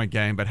 7-point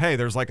game. But, hey,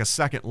 there's like a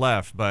second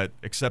left, but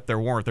except there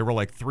weren't. There were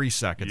like 3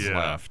 seconds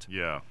left.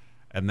 Yeah.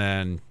 And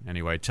then,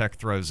 anyway, Tech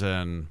throws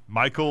in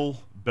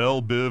Michael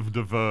Bell-Biv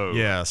DeVoe.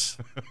 Yes.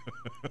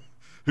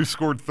 Who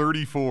scored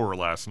 34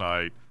 last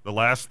night. The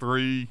last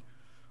 3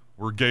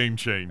 were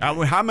game-changing.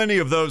 How many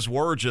of those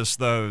were just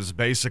those,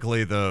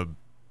 basically the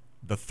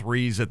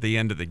threes at the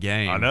end of the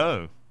game? I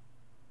know.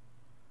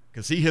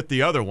 Because he hit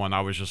the other one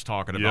I was just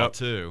talking about,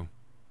 too.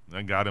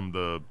 That got him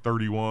to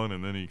 31,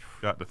 and then he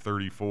got to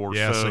 34.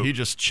 Yeah, so he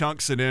just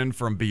chunks it in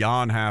from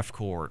beyond half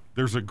court.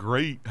 There's a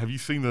great – have you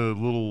seen the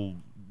little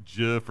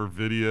GIF or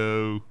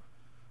video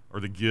or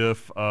the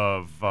GIF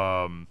of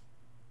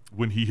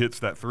when he hits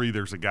that 3,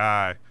 there's a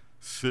guy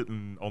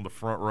sitting on the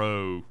front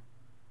row.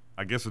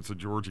 I guess it's a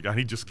Georgia guy.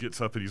 He just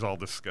gets up and he's all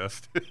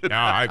disgusted. No,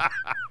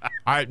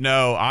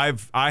 I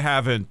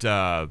haven't.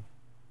 That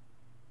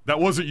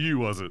wasn't you,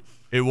 was it?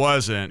 It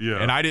wasn't. Yeah.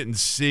 And I didn't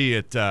see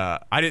it. I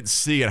didn't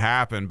see it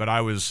happen, but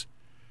I was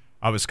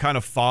kind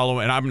of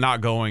following, and I'm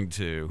not going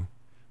to,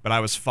 but I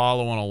was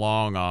following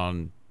along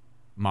on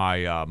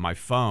my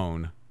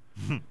phone,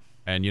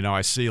 and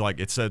I see like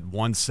it said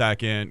 1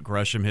 second.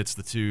 Gresham hits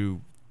the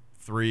two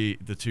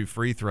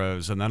free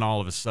throws, and then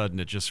all of a sudden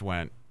it just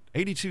went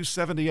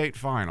 82-78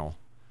 final.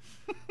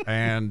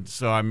 And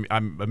so I'm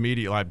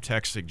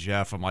texting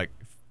Jeff. I'm like,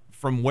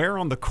 from where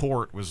on the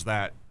court was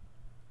that?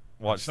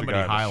 Watch somebody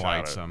the guy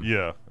highlights him.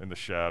 Yeah, in the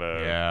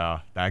shadow.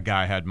 Yeah, that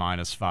guy had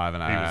 -5.5.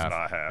 He was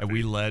not happy. And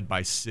we led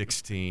by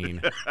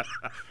 16.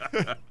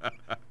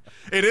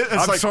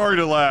 I'm sorry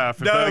to laugh.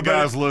 If that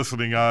guy's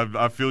listening,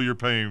 I feel your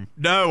pain.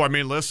 No, I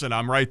mean, listen,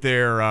 I'm right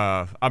there.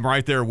 I'm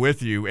right there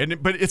with you.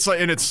 But it's like,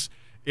 and it's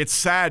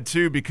sad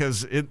too,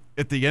 because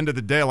at the end of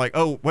the day, like,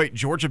 oh wait,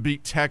 Georgia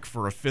beat Tech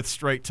for a 5th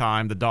straight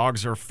time. The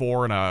Dogs are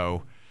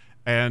 4-0,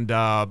 and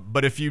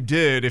but if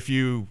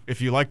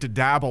you like to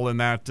dabble in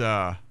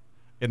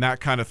that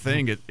kind of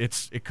thing,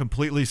 it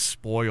completely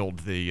spoiled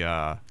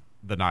the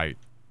night.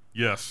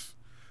 Yes,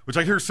 which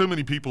I hear so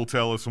many people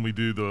tell us when we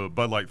do the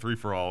Bud Light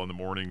 3-for-all in the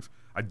mornings.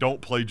 I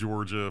don't play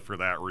Georgia for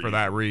that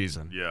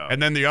reason. Yeah.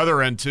 And then the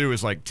other end too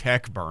is like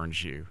Tech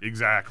burns you.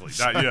 Exactly.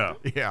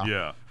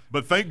 Yeah.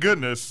 But thank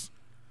goodness,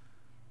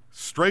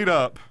 straight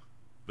up,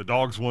 the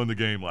Dogs won the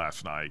game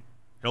last night.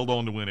 Held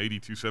on to win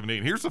 82-78.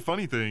 And here's the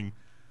funny thing.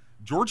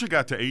 Georgia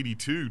got to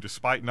 82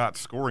 despite not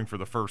scoring for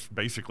the first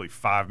basically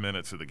 5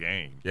 minutes of the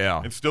game.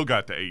 Yeah. And still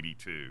got to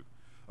 82.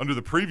 Under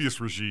the previous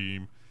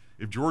regime,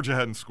 if Georgia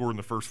hadn't scored in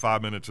the first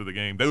 5 minutes of the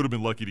game, they would have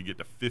been lucky to get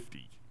to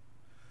 50.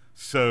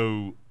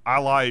 So I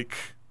like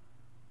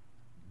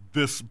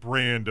this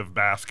brand of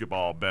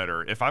basketball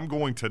better. If I'm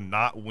going to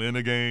not win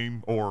a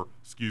game, or,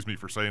 excuse me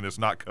for saying this,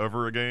 not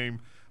cover a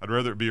game, I'd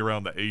rather it be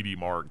around the 80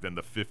 mark than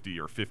the 50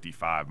 or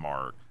 55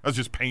 mark. That's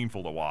just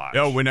painful to watch.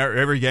 When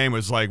every game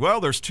was like, well,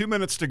 there's 2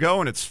 minutes to go,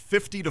 and it's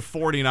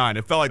 50-49.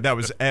 It felt like that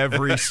was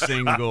every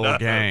single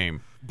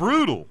game.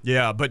 Brutal.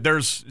 Yeah, but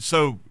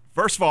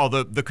first of all,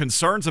 the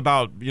concerns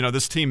about,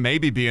 this team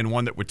maybe being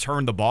one that would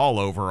turn the ball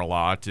over a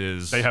lot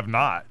is They have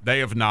not.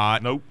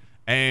 Nope.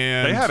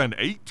 And they had an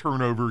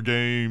 8-turnover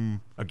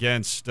game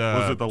against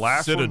was it the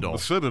last Citadel. one?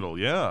 The Citadel,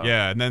 yeah.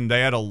 Yeah, and then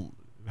they had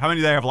how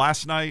many did they have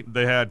last night?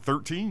 They had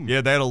 13.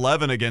 Yeah, they had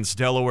 11 against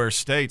Delaware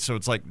State. So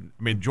it's like,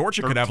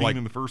 Georgia could have 13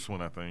 in the first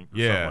one, I think, or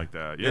something like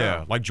that.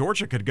 Yeah, like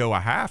Georgia could go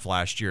a half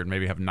last year and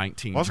maybe have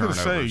 19 turnovers. I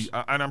was going to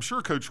say, and I'm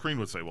sure Coach Crean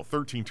would say, well,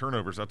 13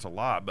 turnovers, that's a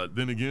lot. But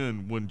then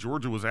again, when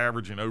Georgia was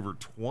averaging over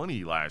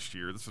 20 last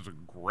year, this is a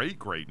great,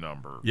 great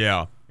number.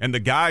 Yeah, and the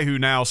guy who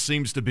now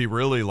seems to be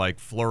really like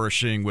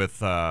flourishing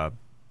with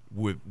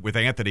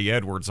Anthony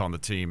Edwards on the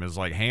team is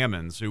like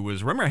Hammonds,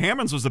 remember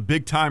Hammonds was a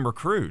big-time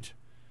recruit.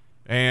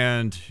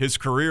 And his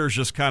career's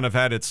just kind of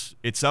had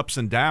its ups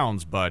and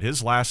downs, but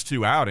his last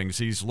 2 outings,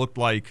 he's looked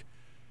like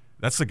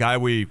that's the guy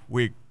we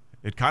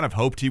had kind of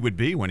hoped he would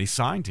be when he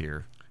signed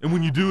here. And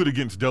when you do it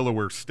against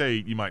Delaware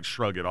State, you might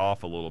shrug it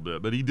off a little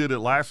bit. But he did it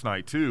last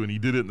night, too, and he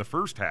did it in the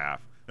first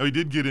half. Now, he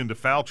did get into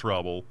foul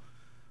trouble,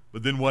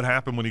 but then what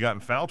happened when he got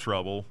in foul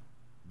trouble?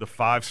 The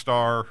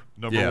 5-star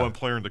number 1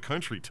 player in the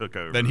country took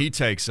over. Then he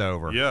takes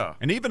over. Yeah.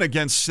 And even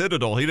against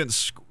Citadel,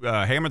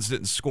 Hammonds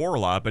didn't score a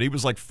lot, but he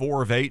was like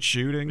 4 of 8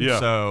 shooting. Yeah.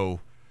 So,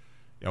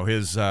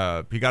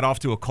 he got off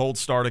to a cold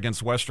start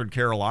against Western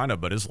Carolina,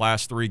 but his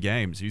last 3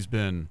 games, he's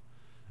been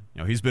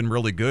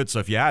really good. So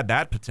if you add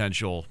that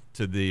potential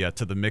to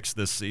the mix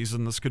this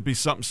season, this could be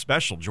something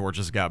special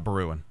Georgia's got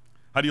brewing.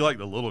 How do you like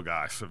the little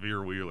guy,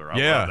 Severe Wheeler? I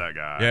love that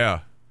guy. Yeah.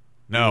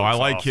 No, I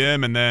like awesome.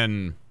 him, and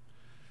then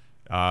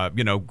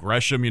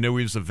Gresham, he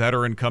was a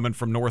veteran coming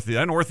from Northeast.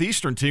 That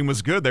Northeastern team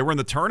was good. They were in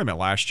the tournament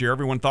last year.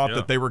 Everyone thought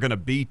that they were going to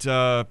beat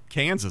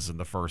Kansas in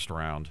the first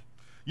round.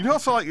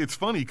 Also, it's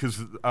funny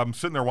because I'm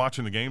sitting there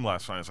watching the game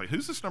last night. It's like,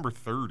 who's this number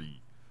 30?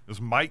 It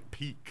was Mike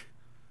Peake,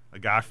 a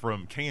guy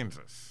from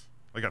Kansas,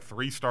 like a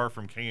 3-star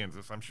from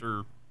Kansas. I'm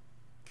sure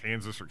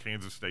Kansas or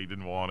Kansas State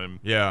didn't want him.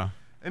 Yeah.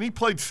 And he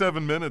played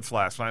 7 minutes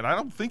last night. I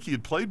don't think he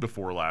had played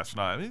before last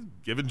night.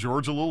 Giving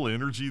Georgia a little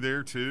energy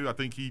there, too. I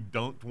think he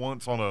dunked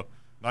once on a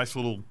nice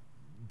little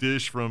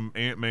dish from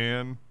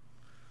Ant-Man.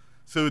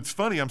 So it's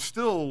funny. I'm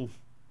still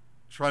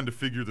trying to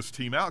figure this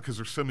team out because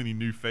there's so many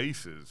new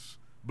faces.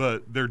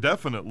 But they're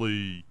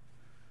definitely,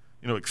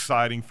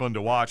 exciting, fun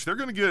to watch. They're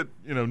going to get,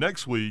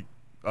 next week,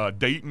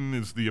 Dayton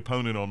is the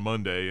opponent on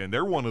Monday, and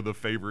they're one of the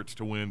favorites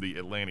to win the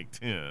Atlantic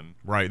 10.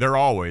 Right. They're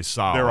always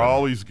solid. They're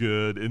always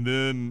good. And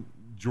then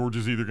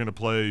Georgia's either going to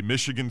play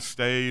Michigan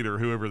State or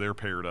whoever they're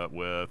paired up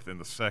with in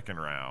the second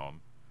round.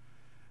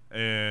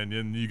 And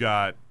then you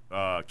got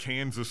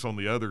Kansas on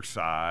the other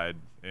side,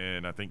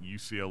 and I think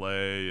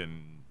UCLA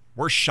and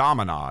where's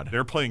Chaminade?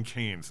 They're playing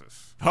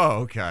Kansas.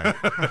 Oh, okay.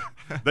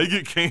 They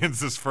get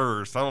Kansas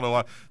first. I don't know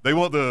why they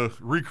want to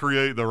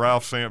recreate the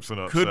Ralph Sampson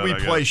upset. Could we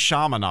play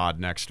Chaminade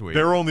next week?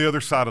 They're on the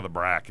other side of the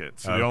bracket,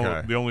 so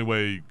okay. the only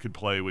way you could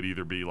play would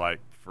either be like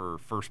for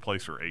first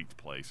place or 8th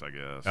place, I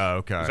guess. Oh,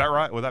 okay. Is that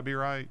right? Would that be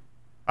right?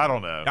 I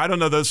don't know. I don't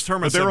know. Those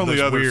tournaments, but they're on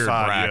the other weird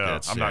side.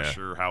 brackets. Yeah. I'm not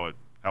sure how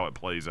it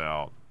plays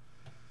out.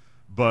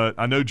 But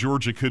I know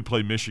Georgia could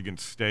play Michigan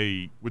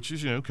State, which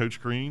is, Coach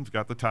Crean's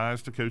got the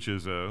ties to Coach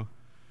Izzo.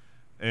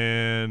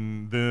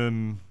 And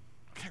then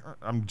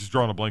I'm just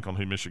drawing a blank on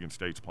who Michigan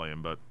State's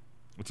playing, but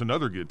it's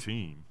another good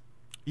team.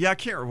 Yeah, I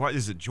can't remember. What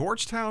is it,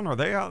 Georgetown? Are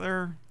they out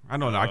there? I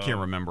don't know. I can't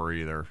remember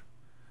either.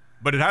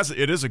 But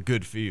it is a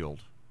good field.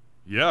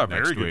 Yeah,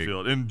 very good week.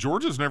 field. And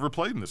Georgia's never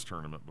played in this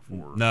tournament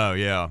before. No,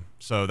 yeah.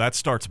 So that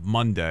starts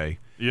Monday.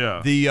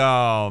 Yeah.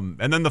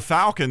 And then the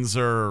Falcons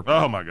are.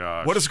 Oh my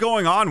gosh. What is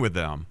going on with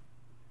them?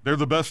 They're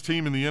the best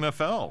team in the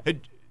NFL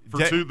for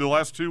the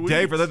last 2 weeks.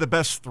 Dave, are they the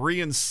best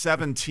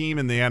 3-7 team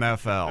in the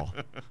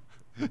NFL?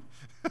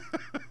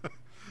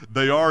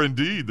 They are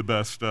indeed the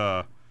best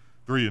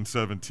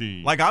 3-7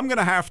 team. Like I'm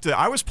gonna have to.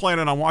 I was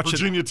planning on watching.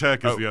 Virginia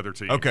Tech is the other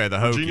team. Okay, the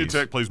Hokies. Virginia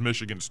Tech plays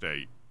Michigan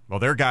State. Well,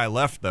 their guy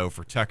left though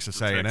for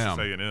Texas A&M. Texas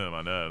A&M,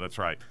 I know that's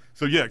right.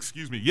 So yeah,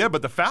 excuse me. Yeah,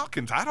 but the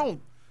Falcons, I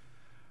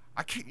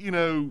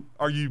can't.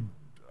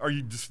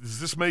 Does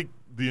this make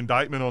the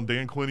indictment on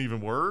Dan Quinn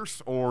even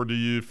worse, or do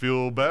you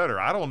feel better?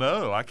 I don't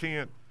know. I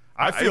can't.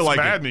 I feel it's like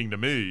maddening to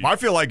me. I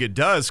feel like it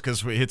does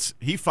because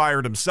he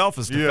fired himself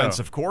as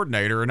defensive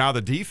coordinator, and now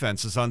the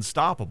defense is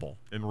unstoppable.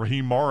 And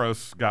Raheem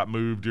Morris got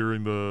moved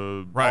during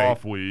the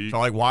off week.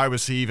 So, why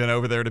was he even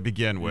over there to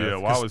begin with? Yeah,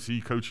 why was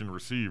he coaching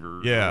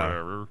receivers? Yeah, or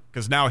whatever.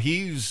 Because now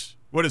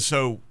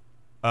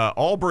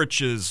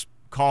Albrecht is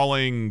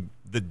calling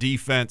the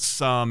defense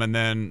some, and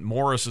then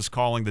Morris is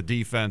calling the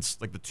defense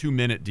like the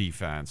 2-minute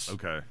defense.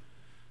 Okay.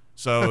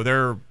 So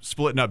they're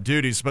splitting up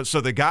duties. But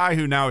so the guy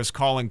who now is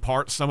calling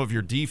some of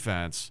your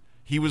defense,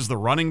 he was the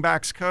running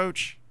backs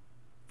coach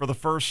for the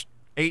first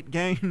 8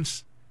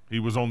 games. He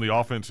was on the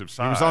offensive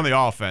side. He was on the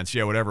offense,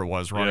 whatever it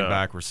was, running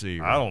back,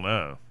 receiver. I don't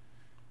know.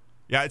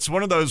 Yeah, it's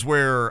one of those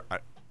where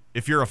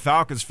if you're a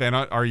Falcons fan,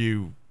 are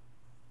you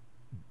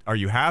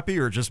happy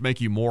or just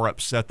make you more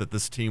upset that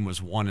this team was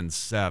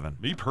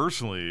 1-7? Me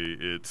personally,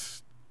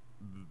 it's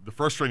the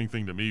frustrating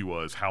thing to me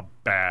was how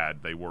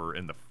bad they were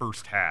in the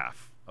first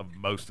half of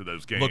most of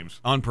those games. Looked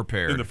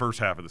unprepared. In the first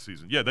half of the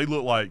season. Yeah, they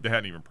looked like they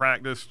hadn't even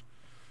practiced,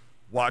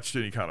 watched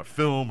any kind of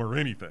film or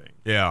anything.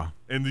 Yeah.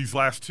 And these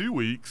last 2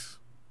 weeks,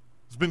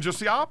 it's been just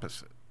the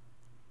opposite.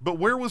 But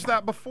where was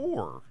that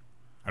before?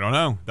 I don't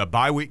know. The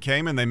bye week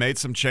came and they made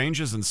some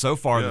changes, and so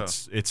far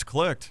it's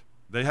clicked.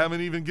 They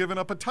haven't even given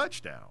up a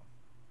touchdown.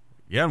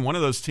 Yeah, and one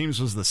of those teams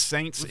was the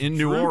Saints in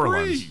New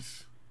Orleans. Brees.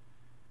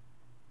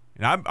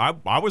 And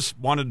I was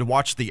wanted to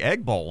watch the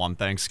Egg Bowl on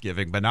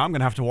Thanksgiving, but now I'm going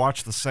to have to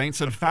watch the Saints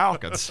and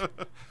Falcons.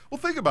 Well,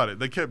 think about it.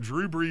 They kept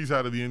Drew Brees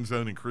out of the end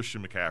zone and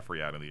Christian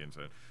McCaffrey out of the end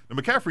zone. Now,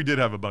 McCaffrey did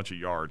have a bunch of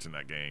yards in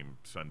that game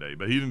Sunday,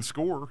 but he didn't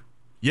score.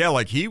 Yeah,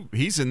 like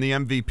he's in the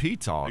MVP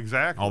talk.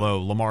 Exactly.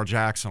 Although Lamar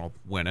Jackson will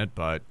win it,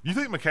 but You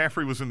think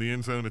McCaffrey was in the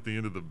end zone at the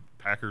end of the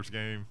Packers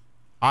game?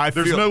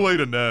 There's no way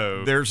to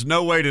know. There's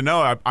no way to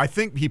know. I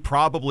think he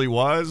probably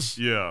was.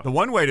 Yeah. The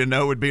one way to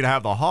know would be to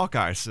have the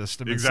Hawkeye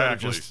system Exactly.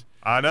 instead of just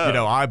I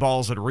know.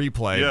 Eyeballs at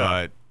replay.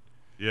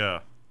 Yeah.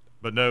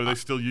 But But no, they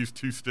still use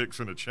 2 sticks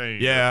and a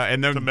chain.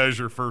 and to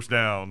measure first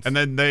downs. And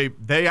then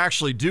they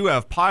actually do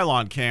have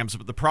pylon cams,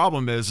 but the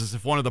problem is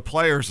if one of the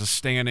players is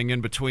standing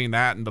in between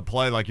that and the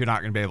play, like you're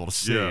not going to be able to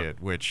see it.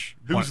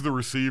 Who's the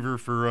receiver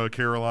for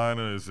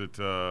Carolina? Is it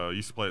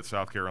used to play at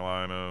South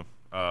Carolina?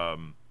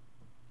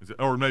 Is it,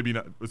 or maybe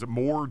not? Was it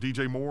Moore?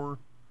 DJ Moore?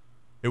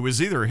 It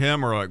was either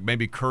him or like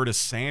maybe Curtis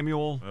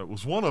Samuel. It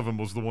was one of them.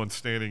 Was the one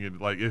standing in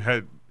like it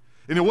had.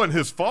 And it wasn't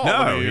his fault. No,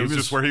 I mean, it was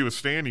just where he was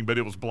standing, but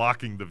it was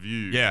blocking the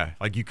view. Yeah,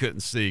 like you couldn't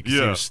see because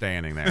he was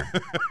standing there.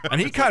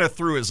 And he kind of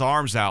threw his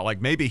arms out,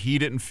 like maybe he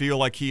didn't feel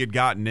like he had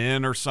gotten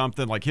in or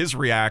something. Like his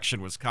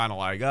reaction was kind of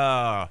like,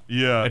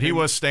 Yeah. And he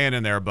was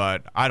standing there,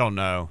 but I don't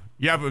know.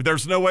 Yeah, but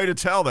there's no way to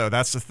tell, though.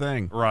 That's the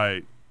thing.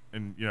 Right.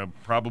 And,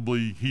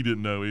 probably he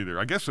didn't know either.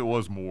 I guess it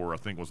was Moore, I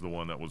think, was the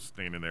one that was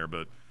standing there.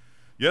 But,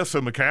 yeah,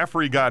 so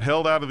McCaffrey got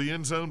held out of the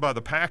end zone by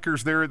the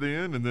Packers there at the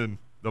end, and then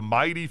the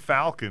mighty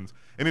Falcons.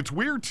 And it's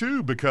weird,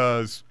 too,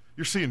 because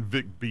you're seeing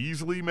Vic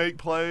Beasley make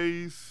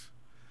plays.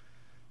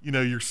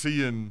 You're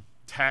seeing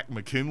Tack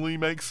McKinley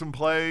make some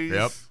plays.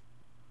 Yep.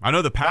 I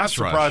know the pass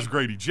rush. I'm surprised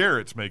Grady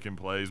Jarrett's making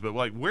plays, but,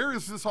 where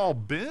has this all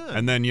been?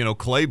 And then,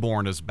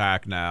 Claiborne is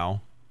back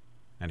now,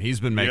 and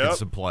he's been making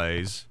some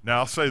plays. Now,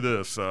 I'll say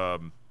this.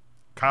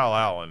 Kyle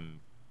Allen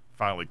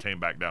finally came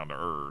back down to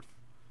earth.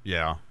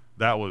 Yeah.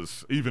 That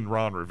was – even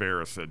Ron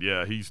Rivera said,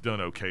 yeah, he's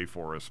done okay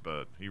for us,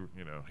 but, he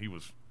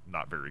was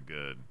not very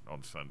good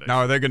on Sunday. Now,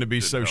 are they going to be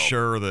so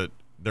sure that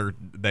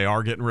they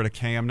are getting rid of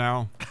Cam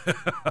now?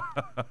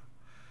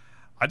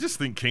 I just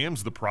think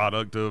Cam's the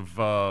product of,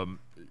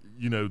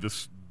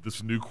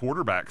 this new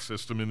quarterback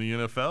system in the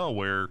NFL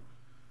where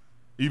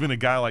even a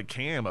guy like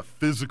Cam, a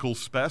physical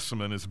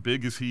specimen as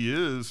big as he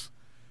is,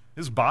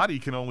 his body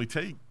can only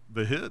take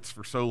the hits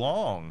for so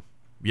long.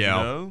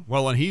 Yeah.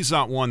 Well, and he's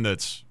not one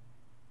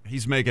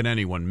he's making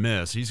anyone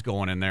miss. He's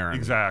going in there.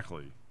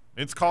 Exactly.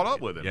 It's caught up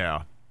with him.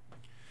 Yeah.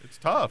 It's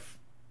tough.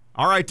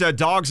 All right,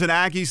 Dogs and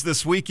Aggies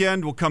this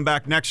weekend. We'll come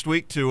back next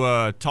week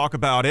to talk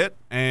about it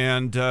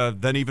and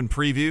then even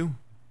preview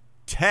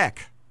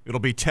Tech. It'll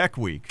be Tech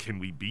week. Can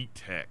we beat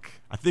Tech?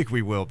 I think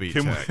we will beat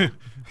Tech.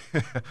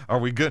 Are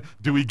we good?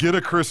 Do we get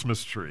a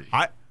Christmas tree?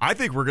 I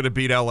think we're going to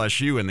beat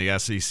LSU in the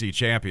S.E.C.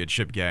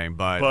 championship game,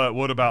 but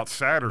what about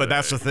Saturday? But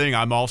that's the thing.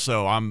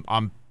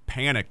 I'm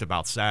panicked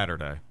about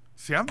Saturday.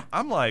 See,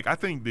 I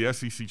think the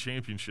S.E.C.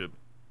 championship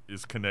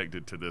is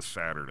connected to this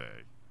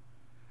Saturday.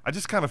 I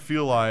just kind of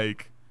feel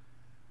like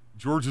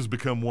Georgia's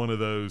become one of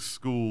those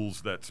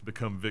schools that's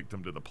become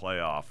victim to the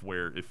playoff,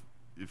 where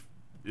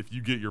if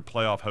you get your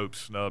playoff hopes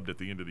snubbed at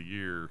the end of the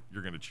year,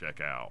 you're going to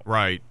check out.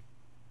 Right.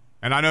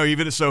 And I know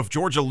if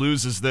Georgia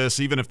loses this,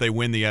 even if they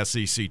win the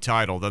SEC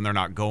title, then they're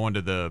not going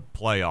to the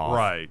playoff.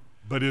 Right.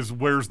 But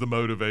where's the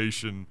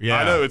motivation? Yeah.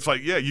 I know it's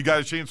like, yeah, you got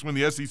a chance to win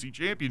the SEC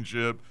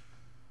championship,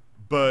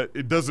 but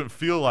it doesn't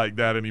feel like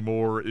that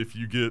anymore if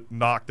you get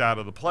knocked out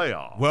of the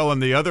playoff. Well,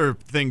 and the other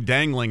thing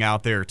dangling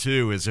out there,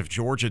 too, is if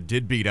Georgia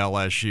did beat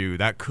LSU,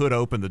 that could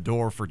open the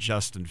door for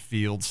Justin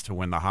Fields to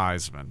win the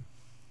Heisman.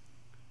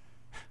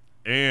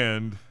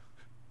 And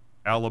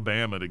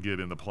Alabama to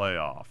get in the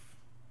playoff.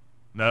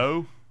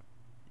 No?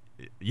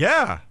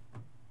 Yeah.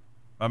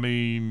 I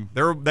mean,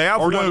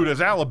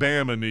 does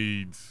Alabama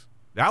needs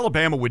 –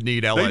 Alabama would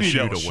need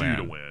LSU,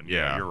 to win.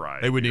 Yeah, you're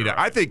right. They would need it.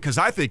 I think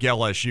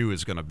LSU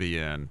is going to be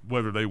in.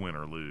 Whether they win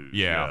or lose.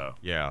 Yeah.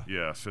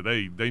 Yeah, so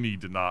they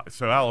need to not –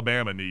 so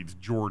Alabama needs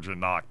Georgia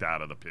knocked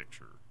out of the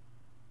picture,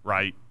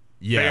 right?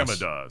 Yes. Bama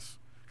does.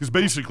 Because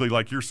basically,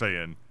 like you're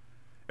saying,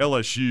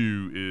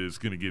 LSU is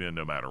going to get in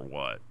no matter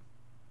what.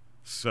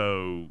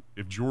 So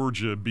if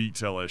Georgia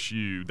beats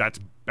LSU, that's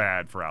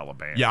bad for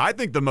Alabama. Yeah, I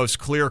think the most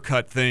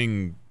clear-cut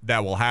thing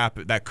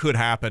that could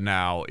happen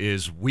now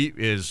is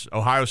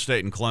Ohio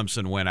State and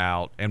Clemson went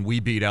out and we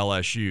beat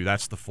LSU.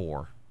 That's the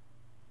 4.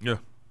 Yeah.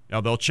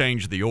 Now they'll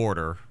change the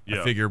order.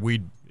 Yeah. I figure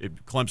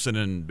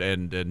Clemson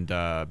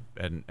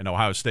and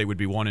Ohio State would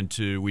be 1 and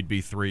 2, we'd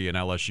be 3, and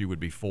LSU would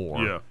be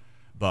 4. Yeah.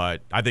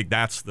 But I think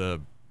that's the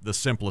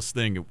simplest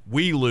thing.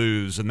 We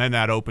lose, and then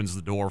that opens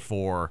the door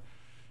for,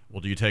 well,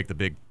 do you take the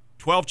Big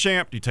 12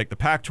 champ? Do you take the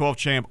Pac-12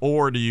 champ?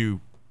 Or do you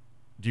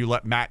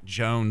let Matt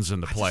Jones in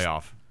the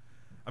playoff?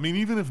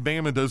 Even if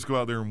Bama does go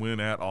out there and win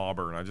at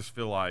Auburn, I just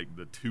feel like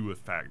the Tua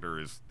factor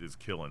is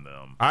killing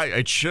them.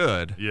 It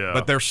should. Yeah.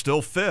 But they're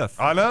still 5th.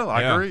 I know.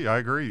 I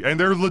agree. And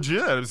they're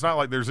legit. It's not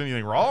like there's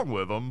anything wrong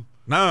with them.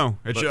 No.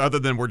 Other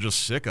than we're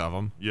just sick of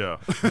them. Yeah.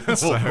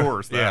 Well, of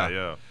course.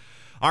 Yeah.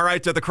 All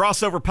right, the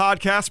Crossover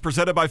Podcast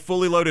presented by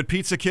Fully Loaded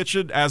Pizza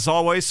Kitchen. As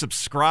always,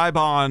 subscribe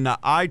on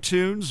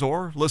iTunes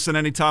or listen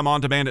anytime on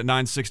demand at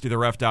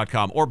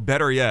 960theref.com. Or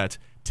better yet,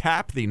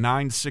 tap the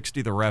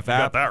 960 The Ref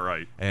app. Got that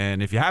right.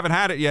 And if you haven't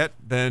had it yet,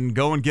 then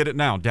go and get it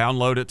now.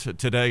 Download it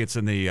today. It's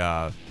in the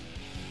App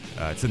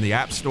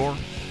Store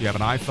if you have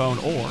an iPhone,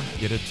 or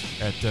get it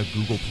at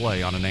Google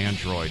Play on an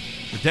Android.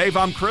 For Dave,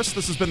 I'm Chris.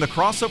 This has been the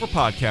Crossover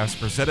Podcast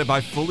presented by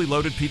Fully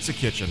Loaded Pizza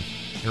Kitchen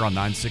here on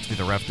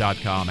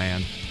 960theref.com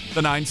and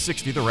the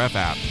 960 The Ref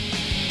app.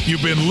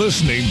 You've been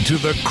listening to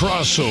The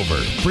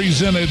Crossover,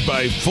 presented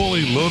by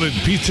Fully Loaded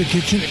Pizza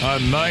Kitchen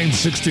on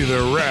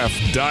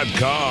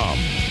 960theref.com.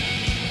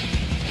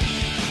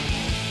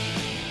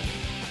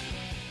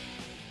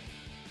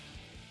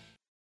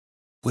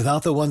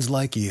 Without the ones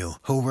like you,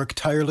 who work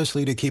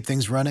tirelessly to keep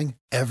things running,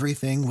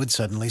 everything would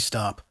suddenly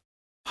stop.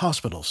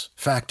 Hospitals,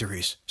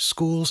 factories,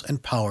 schools,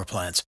 and power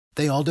plants,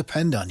 they all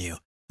depend on you.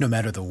 No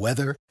matter the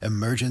weather,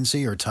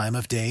 emergency, or time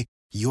of day,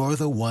 you're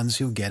the ones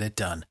who get it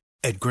done.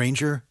 At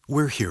Grainger,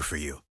 we're here for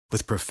you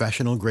with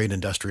professional-grade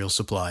industrial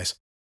supplies.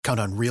 Count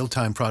on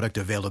real-time product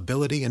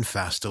availability and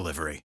fast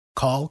delivery.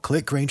 Call,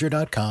 click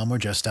Grainger.com, or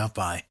just stop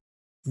by.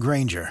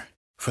 Grainger,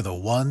 for the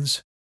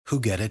ones who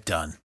get it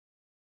done.